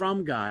is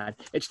from God.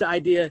 It's the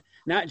idea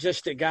not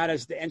just that God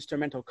is the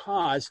instrumental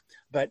cause,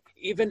 but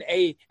even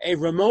a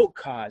remote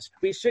cause.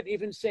 We shouldn't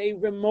even say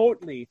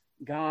remotely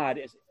God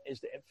is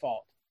the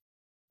fault.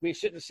 We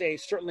shouldn't say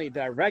certainly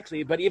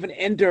directly, but even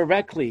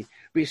indirectly,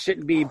 we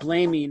shouldn't be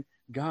blaming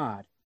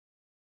God.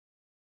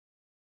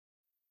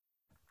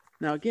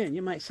 Now, again,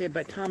 you might say,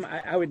 but Tom,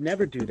 I would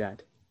never do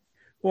that.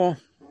 Well,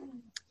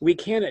 we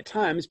can at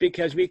times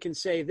because we can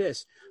say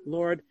this,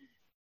 Lord,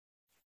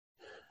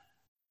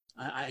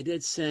 I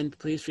did sin,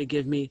 please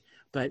forgive me,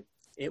 but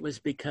it was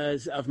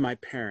because of my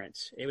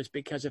parents. It was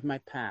because of my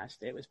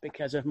past. It was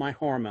because of my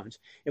hormones.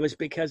 It was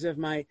because of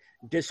my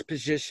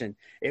disposition.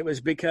 It was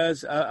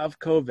because of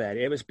COVID.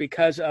 It was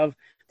because of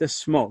the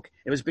smoke.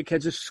 It was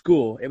because of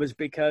school. It was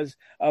because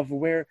of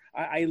where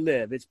I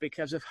live. It's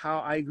because of how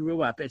I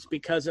grew up. It's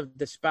because of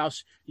the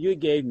spouse you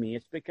gave me.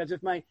 It's because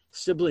of my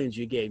siblings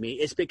you gave me.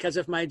 It's because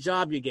of my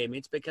job you gave me.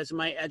 It's because of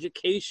my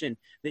education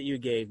that you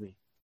gave me.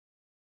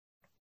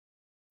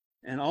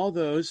 And all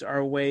those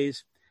are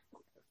ways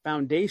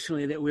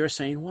foundationally that we're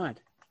saying what?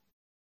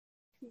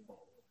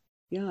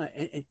 Yeah,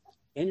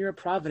 in your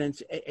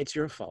providence, it's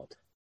your fault.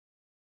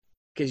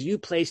 Because you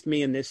placed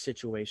me in this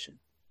situation.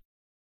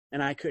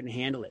 And I couldn't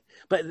handle it.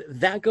 But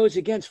that goes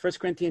against 1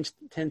 Corinthians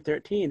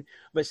 10:13,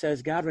 which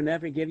says, God will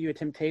never give you a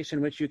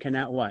temptation which you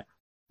cannot what?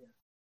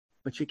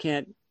 Which you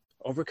can't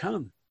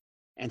overcome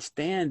and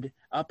stand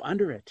up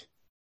under it.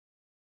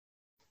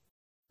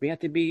 We have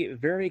to be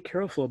very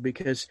careful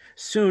because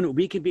soon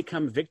we can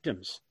become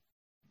victims.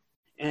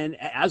 And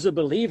as a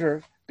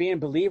believer, being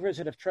believers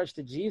that have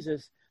trusted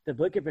Jesus, the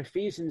book of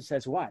Ephesians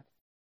says what?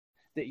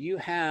 That you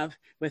have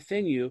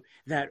within you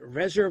that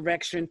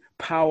resurrection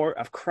power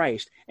of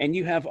Christ. And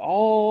you have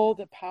all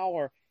the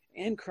power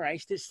in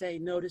Christ to say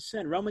no to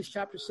sin. Romans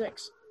chapter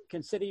 6,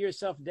 consider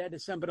yourself dead to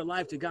sin, but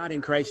alive to God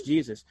in Christ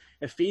Jesus.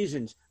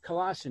 Ephesians,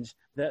 Colossians,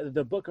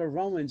 the book of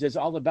Romans is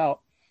all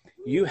about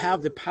you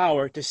have the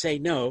power to say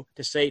no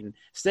to Satan.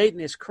 Satan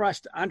is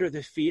crushed under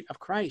the feet of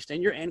Christ,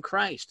 and you're in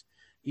Christ.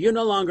 You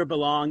no longer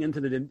belong into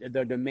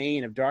the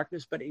domain of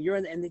darkness, but you're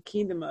in the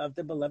kingdom of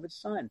the beloved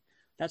Son.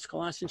 That's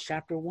Colossians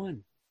chapter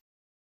 1.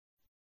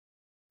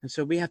 And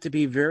so we have to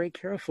be very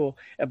careful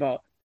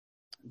about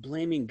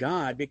blaming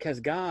God because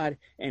God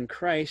and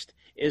Christ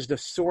is the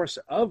source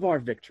of our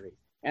victory.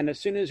 And as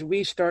soon as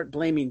we start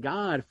blaming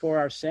God for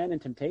our sin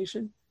and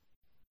temptation,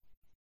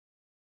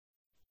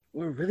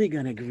 we're really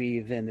going to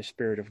grieve then the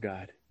Spirit of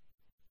God.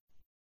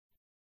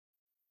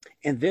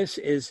 And this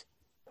is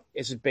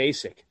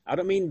basic. I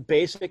don't mean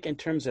basic in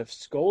terms of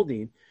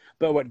scolding,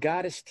 but what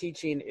God is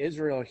teaching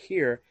Israel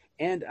here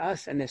and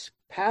us in this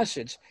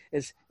passage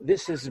is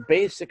this is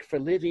basic for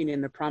living in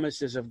the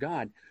promises of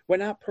God. We're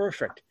not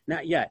perfect,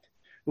 not yet.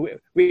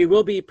 We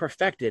will be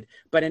perfected,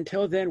 but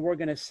until then, we're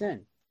going to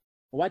sin.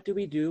 What do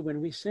we do when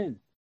we sin?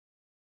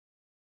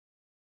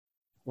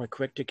 We're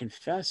quick to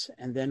confess,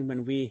 and then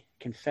when we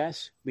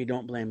confess, we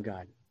don't blame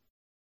God.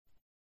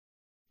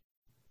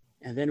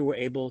 And then we're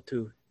able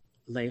to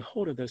lay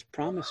hold of those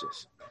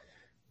promises.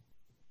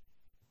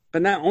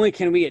 But not only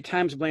can we at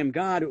times blame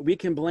God, we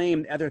can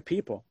blame other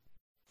people.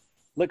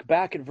 Look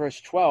back at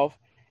verse 12,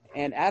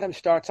 and Adam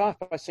starts off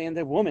by saying,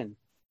 the woman,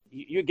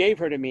 you gave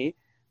her to me,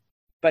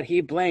 but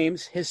he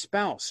blames his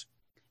spouse.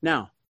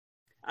 Now,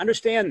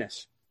 understand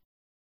this.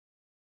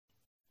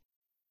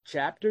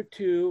 Chapter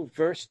 2,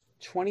 verse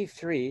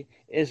 23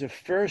 is the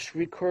first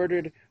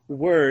recorded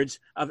words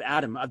of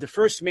Adam, of the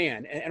first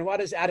man. And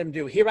what does Adam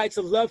do? He writes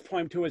a love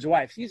poem to his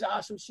wife. She's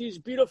awesome. She's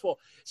beautiful.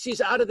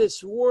 She's out of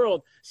this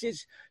world.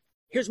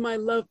 Here's my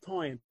love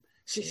poem.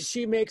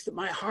 She makes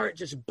my heart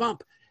just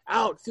bump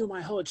out through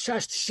my whole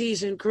chest.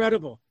 She's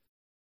incredible.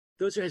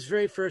 Those are his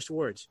very first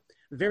words.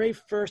 very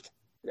first,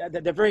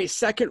 the very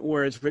second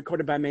words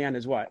recorded by man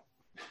is what?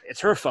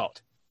 It's her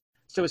fault.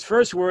 So his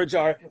first words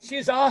are,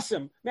 she's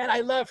awesome. Man, I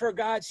love her,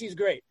 God. She's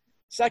great.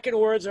 Second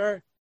words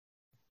are,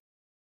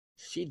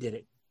 she did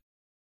it.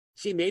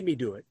 She made me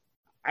do it.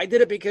 I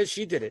did it because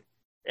she did it.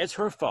 It's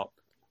her fault.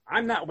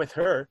 I'm not with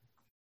her.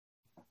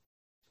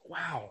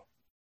 Wow.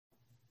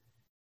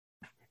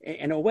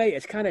 In a way,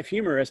 it's kind of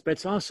humorous, but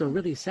it's also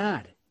really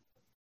sad.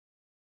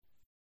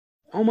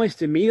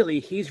 Almost immediately,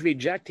 he's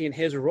rejecting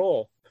his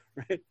role,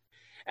 right?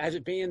 As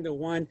being the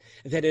one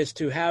that is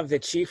to have the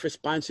chief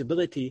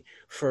responsibility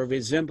for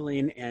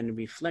resembling and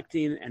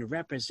reflecting and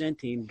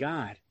representing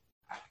God.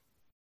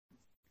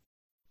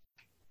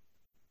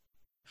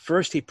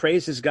 First, he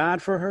praises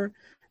God for her.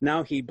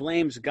 Now he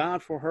blames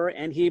God for her,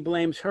 and he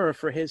blames her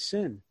for his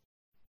sin.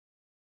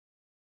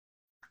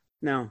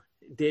 Now,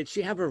 did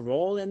she have a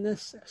role in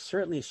this?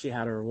 Certainly she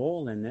had a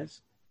role in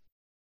this.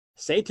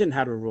 Satan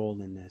had a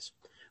role in this.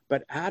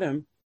 But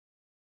Adam,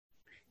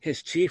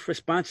 his chief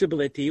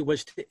responsibility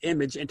was to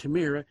image and to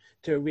mirror,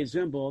 to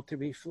resemble, to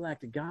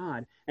reflect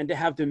God, and to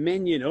have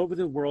dominion over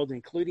the world,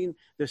 including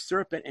the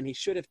serpent. And he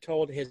should have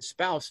told his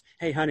spouse,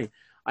 hey, honey,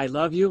 I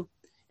love you.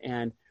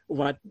 And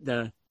what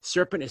the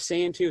serpent is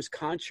saying to you is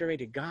contrary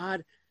to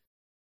God.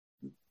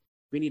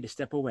 We need to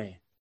step away.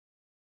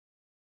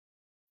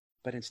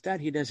 But instead,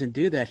 he doesn't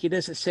do that. He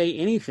doesn't say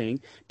anything,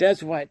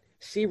 does what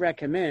she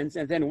recommends.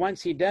 And then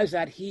once he does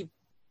that, he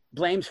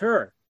blames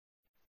her.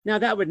 Now,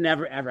 that would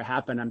never, ever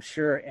happen, I'm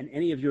sure, in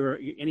any of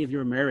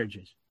your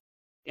marriages,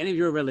 any of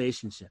your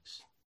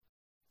relationships.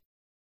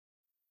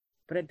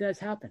 But it does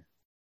happen.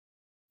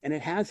 And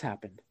it has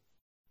happened.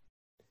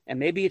 And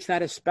maybe it's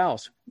not a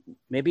spouse.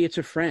 Maybe it's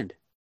a friend.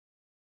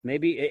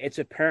 Maybe it's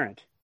a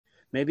parent.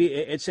 Maybe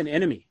it's an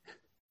enemy.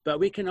 But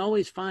we can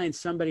always find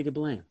somebody to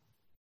blame.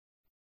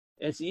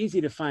 It's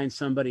easy to find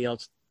somebody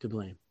else to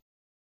blame.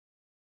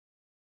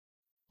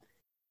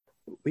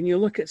 When you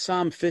look at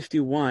Psalm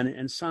 51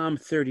 and Psalm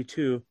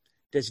 32,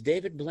 does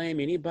David blame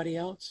anybody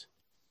else?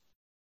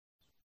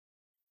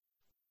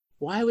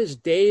 Why was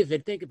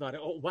David, think about it,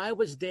 why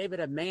was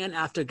David a man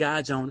after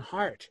God's own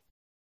heart?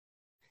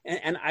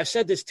 And I've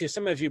said this to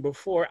some of you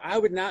before, I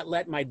would not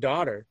let my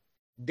daughter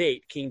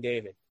date King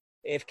David.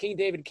 If King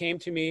David came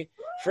to me,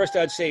 first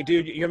I'd say,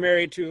 dude, you're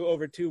married to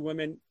over 2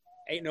 women.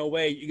 Ain't no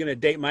way you're going to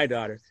date my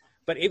daughter.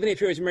 But even if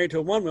he was married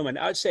to 1 woman,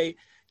 I'd say,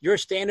 your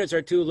standards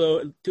are too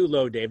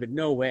low, David.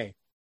 No way.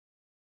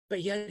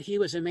 But yet he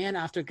was a man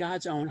after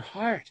God's own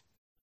heart.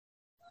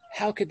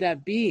 How could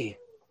that be?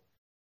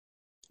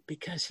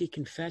 Because he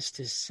confessed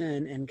his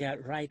sin and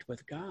got right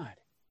with God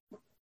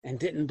and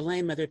didn't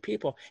blame other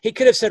people. He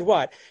could have said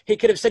what? He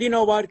could have said, you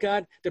know what,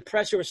 God, the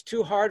pressure was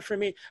too hard for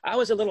me. I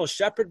was a little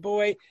shepherd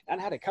boy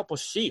and I had a couple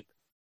sheep.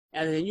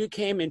 And then you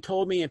came and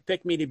told me and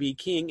picked me to be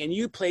king, and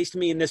you placed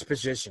me in this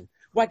position.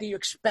 What do you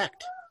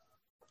expect?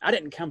 I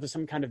didn't come from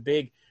some kind of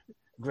big,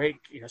 great,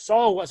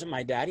 Saul wasn't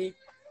my daddy.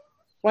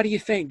 What do you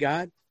think,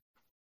 God?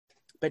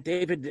 But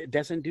David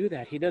doesn't do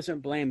that. He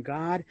doesn't blame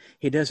God.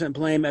 He doesn't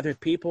blame other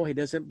people. He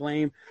doesn't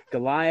blame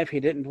Goliath. He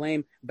didn't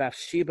blame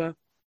Bathsheba.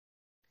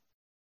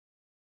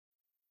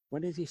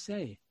 What does he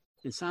say?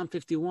 In Psalm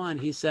 51,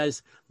 he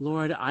says,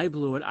 Lord, I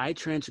blew it, I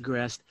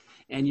transgressed,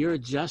 and you're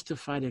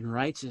justified and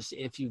righteous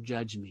if you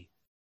judge me.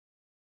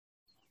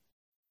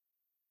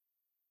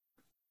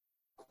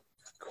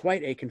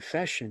 Quite a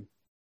confession.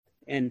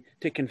 And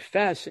to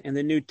confess in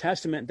the New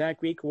Testament, that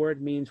Greek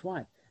word means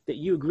what? That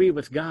you agree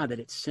with God that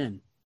it's sin.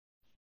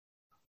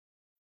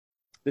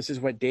 This is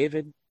what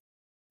David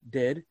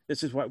did.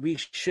 This is what we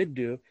should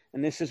do.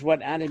 And this is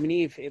what Adam and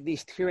Eve, at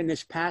least here in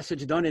this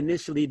passage, don't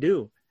initially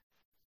do.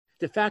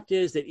 The fact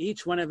is that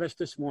each one of us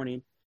this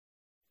morning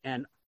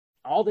and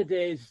all the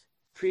days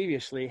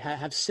previously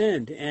have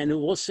sinned, and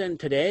will sin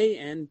today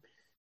and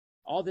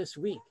all this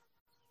week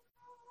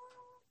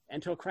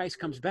until Christ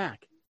comes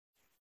back.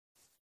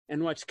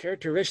 And what's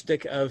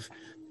characteristic of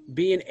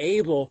being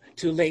able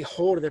to lay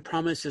hold of the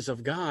promises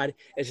of God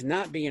is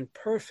not being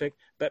perfect,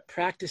 but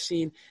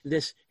practicing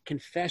this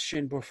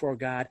confession before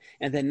God,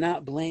 and then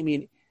not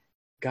blaming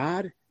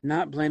God,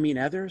 not blaming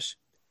others,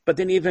 but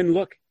then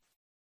even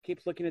keep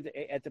looking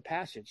at the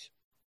passage,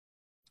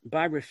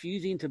 by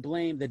refusing to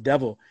blame the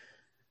devil.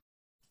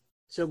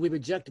 So we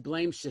reject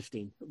blame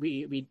shifting.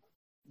 We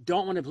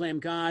don't want to blame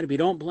God. We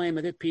don't blame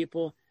other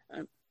people.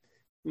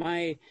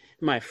 My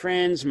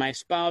friends, my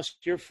spouse,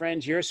 your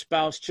friends, your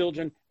spouse,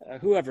 children,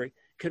 whoever,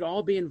 could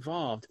all be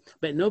involved.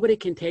 But nobody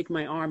can take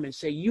my arm and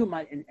say, you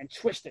might, and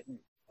twist it. And,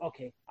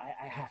 okay,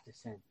 I have to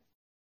sin.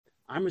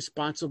 I'm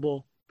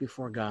responsible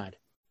before God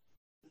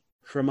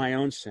for my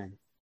own sin.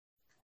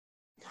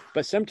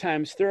 But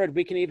sometimes, third,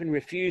 we can even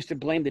refuse to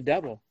blame the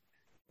devil.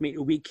 I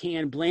mean, we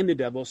can blame the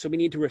devil, so we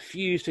need to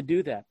refuse to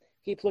do that.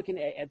 Keep looking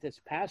at this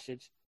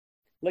passage.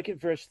 Look at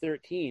verse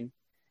 13.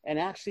 And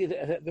actually,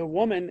 the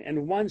woman,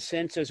 in one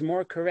sense, is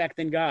more correct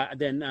than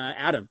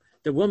Adam.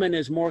 The woman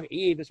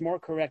Eve is more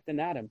correct than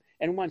Adam,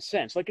 in one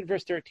sense. Look at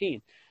verse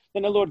 13.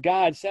 Then the Lord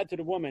God said to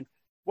the woman,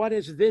 what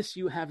is this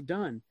you have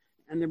done?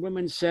 And the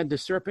woman said, the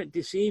serpent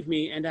deceived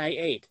me, and I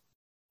ate.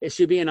 Is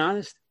she being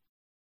honest?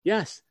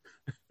 Yes.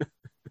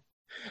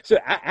 So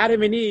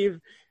Adam and Eve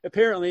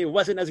apparently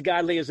wasn't as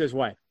godly as his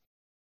wife,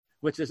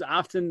 which is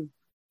often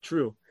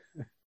true.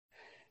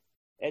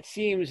 It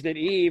seems that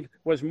Eve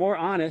was more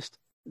honest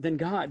than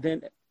God,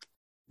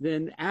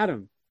 than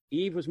Adam.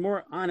 Eve was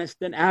more honest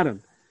than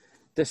Adam.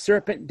 The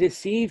serpent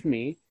deceived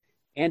me,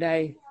 and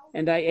I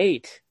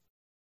ate.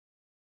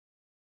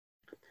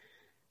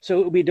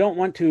 So we don't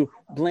want to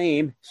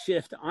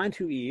shift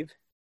onto Eve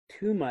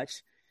too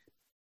much,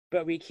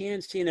 but we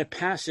can see in a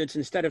passage,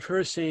 instead of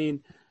her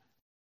saying,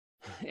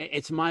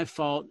 it's my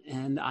fault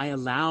and I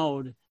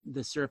allowed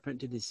the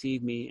serpent to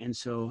deceive me, and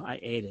so I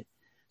ate it.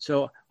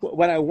 So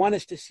what I want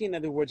us to see, in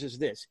other words, is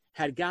this.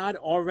 Had God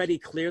already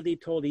clearly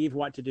told Eve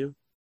what to do?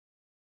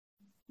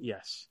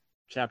 Yes.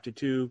 Chapter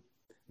 2,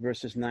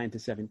 verses 9 to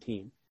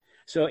 17.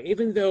 So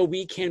even though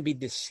we can be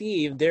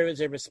deceived, there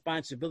is a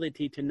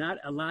responsibility to not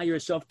allow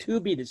yourself to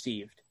be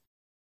deceived.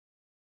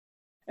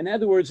 In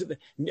other words,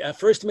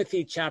 1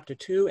 Timothy chapter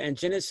 2 and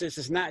Genesis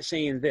is not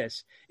saying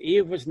this.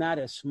 Eve was not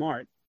as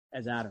smart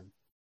as Adam,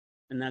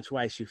 and that's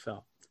why she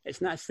fell.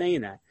 It's not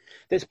saying that.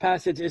 This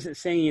passage isn't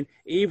saying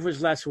Eve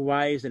was less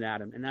wise than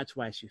Adam, and that's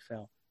why she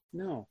fell.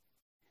 No.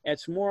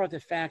 It's more of the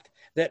fact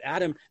that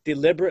Adam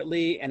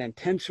deliberately and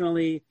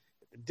intentionally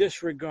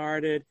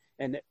disregarded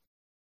and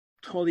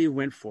totally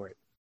went for it.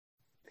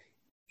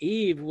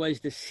 Eve was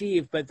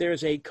deceived, but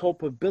there's a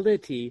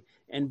culpability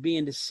in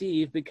being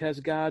deceived because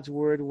God's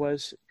word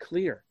was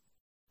clear.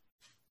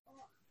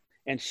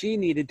 And she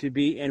needed to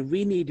be, and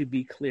we need to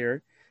be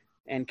clear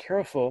and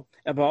careful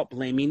about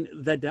blaming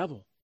the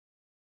devil.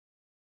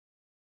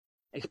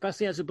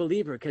 Especially as a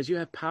believer, because you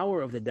have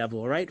power of the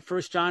devil, right?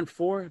 1 John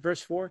 4,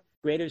 verse 4,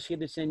 greater is he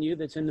that's in you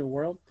that's in the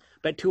world.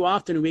 But too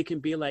often we can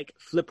be like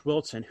Flip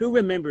Wilson. Who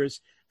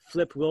remembers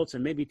Flip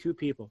Wilson? Maybe two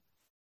people.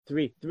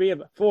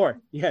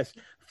 Four. Yes,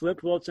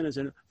 Flip Wilson is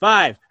in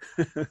 5,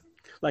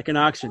 like an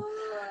auction.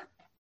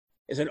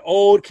 Is an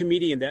old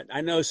comedian that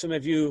I know some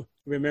of you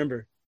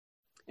remember.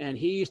 And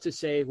he used to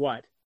say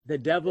what? The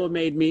devil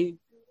made me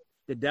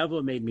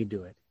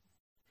do it.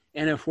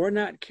 And if we're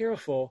not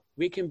careful,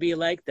 we can be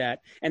like that.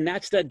 And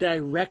that's the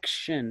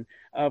direction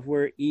of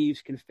where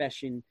Eve's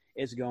confession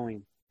is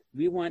going.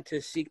 We want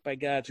to seek by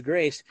God's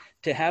grace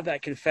to have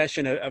that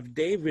confession of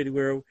David,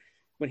 where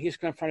when he's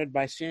confronted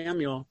by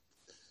Samuel,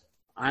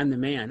 I'm the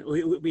man.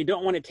 We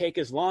don't want to take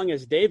as long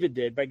as David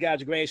did. By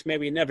God's grace,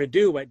 maybe we never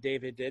do what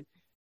David did.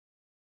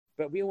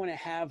 But we want to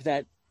have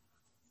that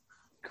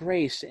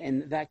grace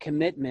and that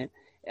commitment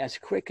as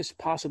quick as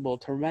possible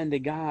to run to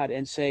God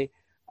and say,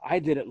 I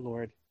did it,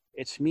 Lord.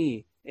 It's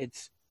me.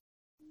 It's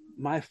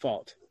my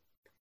fault.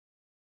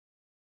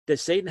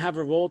 Does Satan have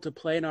a role to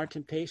play in our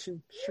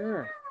temptation?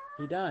 Sure,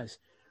 he does.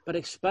 But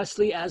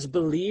especially as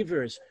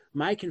believers,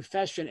 my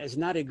confession is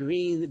not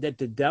agreeing that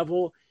the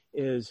devil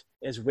is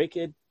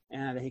wicked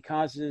and he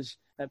causes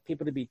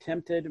people to be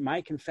tempted.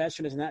 My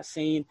confession is not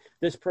saying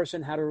this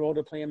person had a role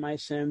to play in my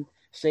sin.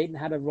 Satan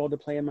had a role to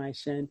play in my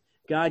sin.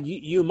 God,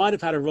 you might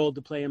have had a role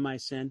to play in my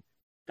sin.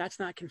 That's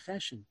not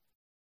confession.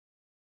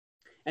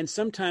 And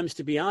sometimes,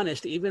 to be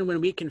honest, even when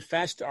we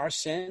confess our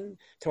sin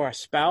to our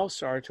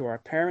spouse or to our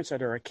parents or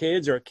to our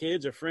kids or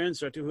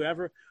friends or to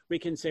whoever, we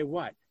can say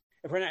what?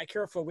 If we're not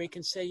careful, we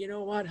can say, you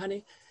know what,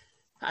 honey,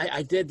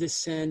 I did this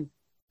sin.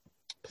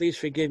 Please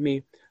forgive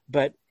me.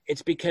 But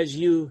it's because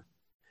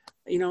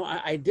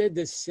I did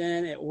this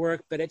sin at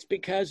work, but it's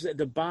because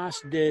the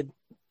boss did.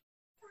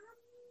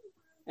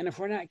 And if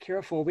we're not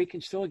careful, we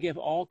can still give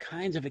all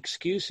kinds of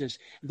excuses.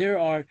 There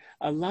are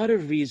a lot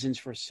of reasons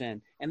for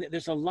sin. And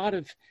there's a lot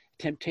of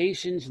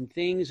temptations and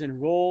things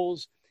and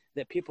roles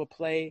that people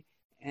play.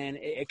 And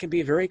it can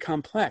be very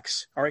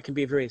complex or it can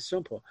be very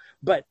simple.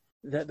 But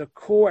the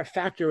core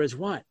factor is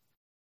what?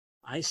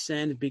 I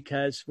sinned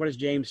because, what does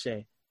James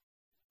say?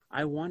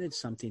 I wanted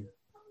something.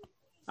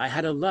 I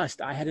had a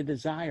lust. I had a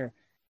desire,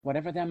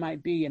 whatever that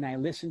might be. And I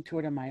listened to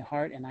it in my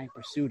heart and I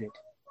pursued it.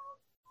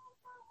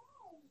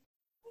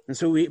 And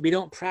so we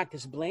don't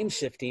practice blame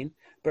shifting,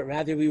 but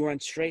rather we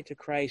run straight to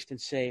Christ and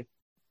say,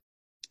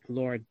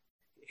 Lord,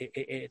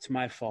 it's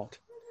my fault.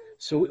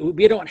 So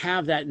we don't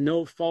have that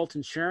no fault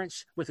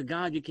insurance. With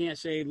God, you can't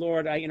say,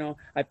 Lord,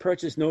 I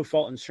purchased no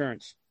fault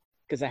insurance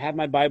because I have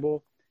my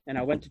Bible and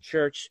I went to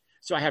church,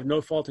 so I have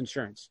no fault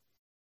insurance.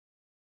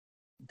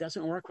 It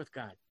doesn't work with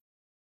God.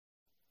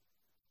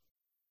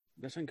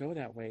 It doesn't go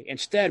that way.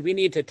 Instead, we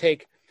need to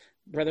take,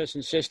 brothers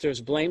and sisters,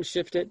 blame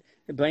shifting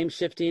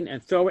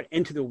and throw it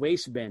into the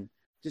waste bin.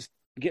 Just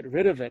get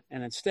rid of it.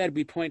 And instead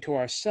we point to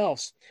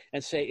ourselves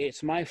and say,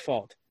 it's my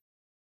fault.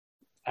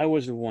 I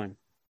was the one.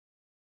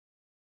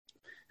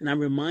 And I'm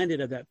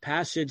reminded of that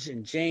passage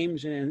in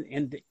James and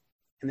in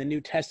the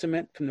New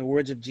Testament from the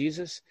words of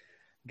Jesus.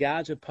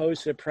 God's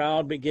opposed to the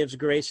proud, but gives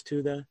grace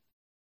to the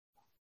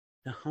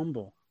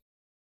humble.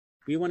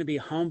 We want to be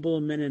humble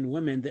men and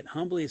women that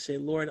humbly say,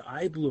 Lord,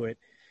 I blew it.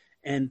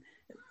 And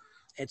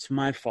it's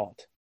my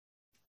fault.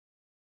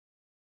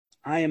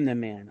 I am the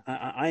man.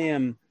 I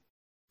am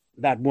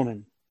that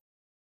woman.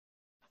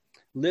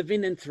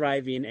 Living and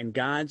thriving in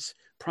God's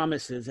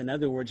promises, in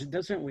other words, it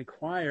doesn't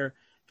require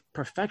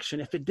perfection.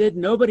 If it did,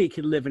 nobody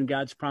could live in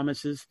God's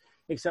promises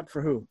except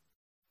for who?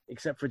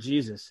 Except for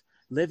Jesus.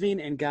 Living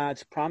in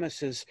God's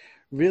promises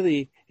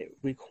really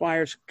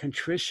requires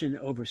contrition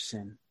over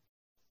sin.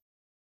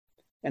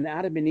 And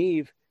Adam and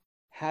Eve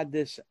had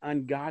this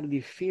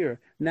ungodly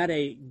fear, not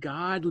a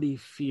godly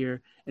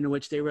fear in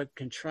which they were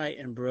contrite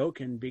and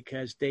broken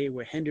because they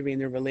were hindering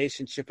their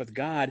relationship with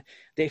God.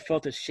 They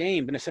felt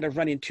ashamed. And instead of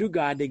running to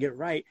God to get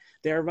right,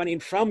 they are running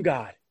from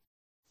God,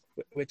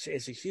 which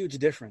is a huge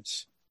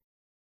difference.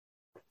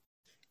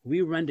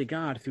 We run to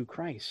God through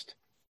Christ.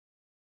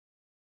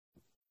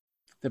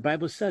 The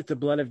Bible says the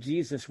blood of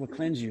Jesus will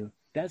cleanse you.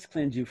 That's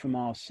cleanse you from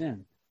all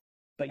sin.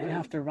 But you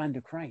have to run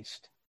to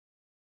Christ.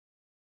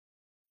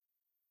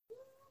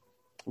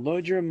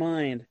 Load your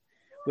mind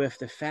with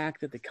the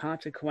fact that the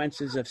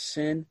consequences of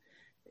sin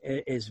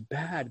is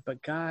bad,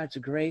 but God's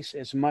grace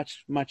is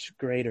much, much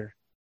greater.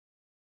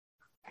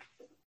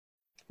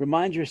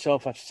 Remind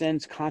yourself of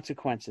sin's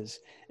consequences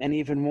and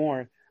even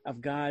more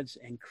of God's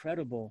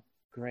incredible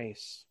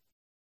grace.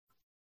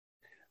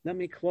 Let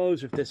me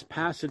close with this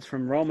passage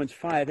from Romans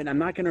 5, and I'm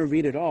not going to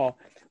read it all,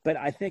 but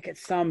I think it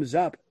sums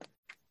up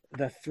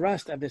the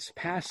thrust of this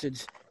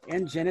passage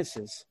in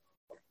Genesis.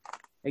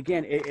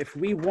 Again, if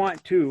we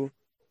want to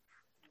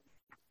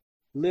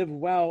live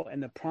well in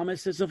the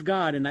promises of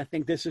God, and I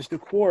think this is the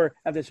core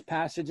of this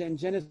passage in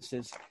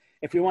Genesis,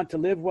 if we want to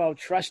live well,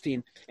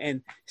 trusting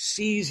and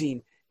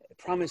seizing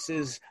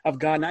promises of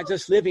God, not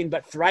just living,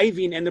 but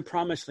thriving in the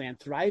promised land,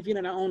 thriving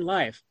in our own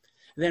life,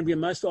 then we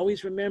must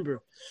always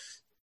remember,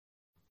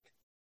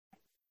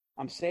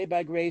 I'm saved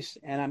by grace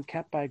and I'm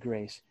kept by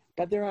grace,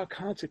 but there are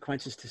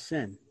consequences to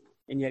sin,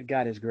 and yet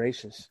God is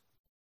gracious.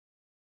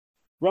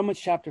 Romans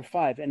chapter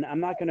 5, and I'm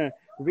not going to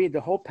read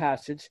the whole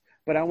passage,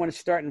 but I want to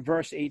start in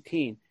verse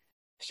 18.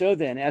 So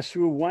then, as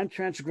through one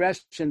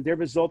transgression there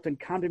resulted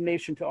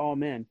condemnation to all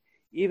men,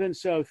 even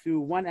so through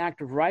one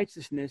act of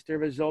righteousness there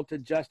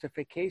resulted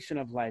justification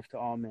of life to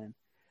all men.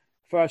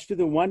 For as through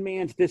the one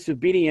man's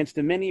disobedience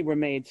the many were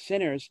made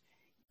sinners,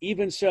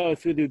 even so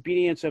through the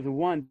obedience of the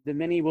one the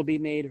many will be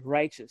made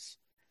righteous.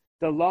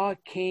 The law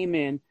came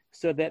in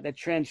so that the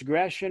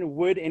transgression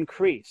would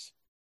increase.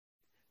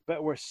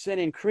 But where sin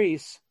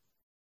increased,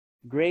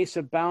 grace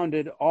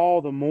abounded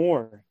all the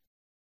more.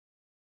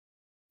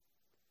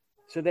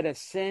 So that as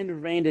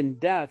sin reigned in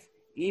death,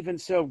 even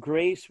so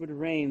grace would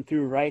reign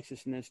through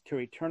righteousness to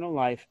eternal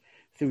life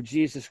through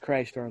Jesus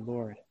Christ our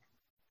Lord.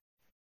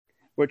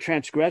 Where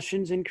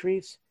transgressions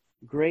increase,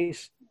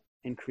 grace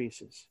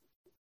increases.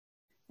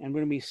 And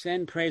when we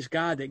sin, praise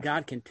God that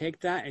God can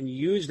take that and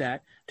use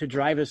that to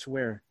drive us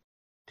where?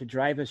 To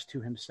drive us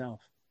to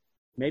himself.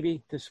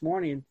 Maybe this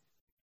morning,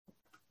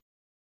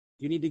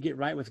 you need to get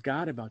right with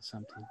God about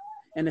something.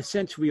 In a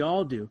sense, we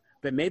all do.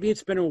 But maybe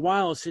it's been a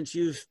while since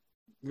you've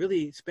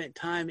really spent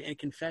time in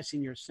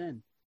confessing your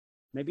sin.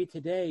 Maybe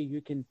today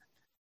you can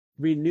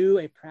renew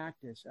a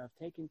practice of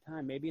taking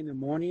time, maybe in the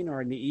morning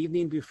or in the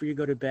evening before you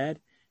go to bed.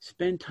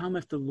 Spend time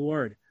with the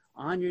Lord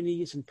on your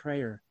knees in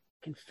prayer,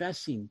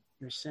 confessing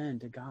your sin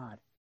to God.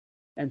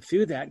 And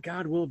through that,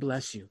 God will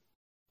bless you.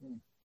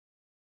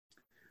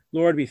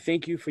 Lord, we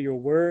thank you for your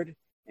word.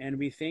 And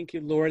we thank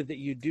you, Lord, that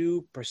you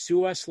do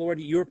pursue us, Lord.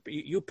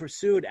 You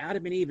pursued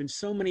Adam and Eve in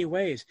so many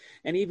ways.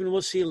 And even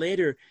we'll see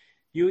later,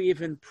 you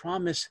even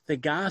promise the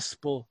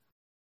gospel,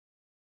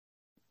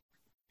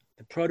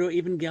 the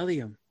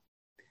proto-evangelium.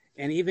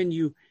 And even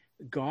you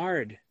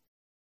guard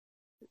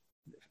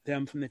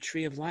them from the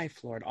tree of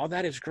life, Lord. All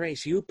that is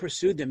grace. You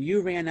pursued them.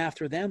 You ran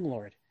after them,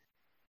 Lord.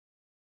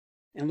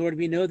 And Lord,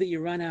 we know that you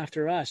run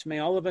after us. May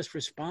all of us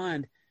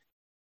respond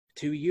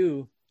to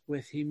you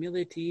with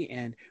humility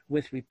and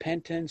with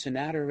repentance and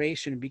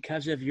adoration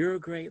because of your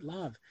great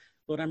love.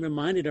 Lord, I'm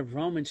reminded of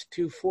Romans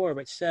 2:4,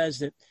 which says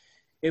that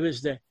it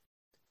was the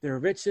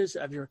riches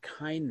of your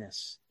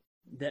kindness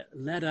that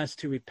led us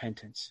to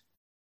repentance.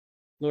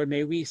 Lord,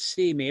 may we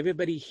see, may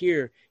everybody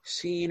here,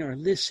 seeing or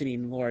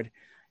listening, Lord,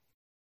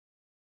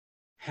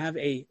 have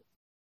a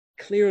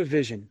clear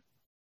vision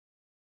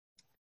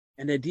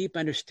and a deep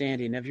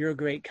understanding of your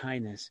great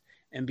kindness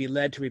and be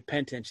led to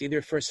repentance,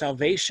 either for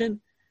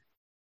salvation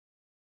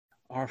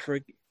or for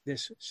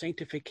this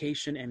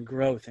sanctification and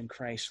growth in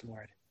Christ,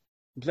 Lord.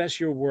 Bless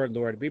your word,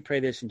 Lord. We pray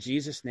this in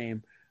Jesus'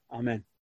 name. Amen.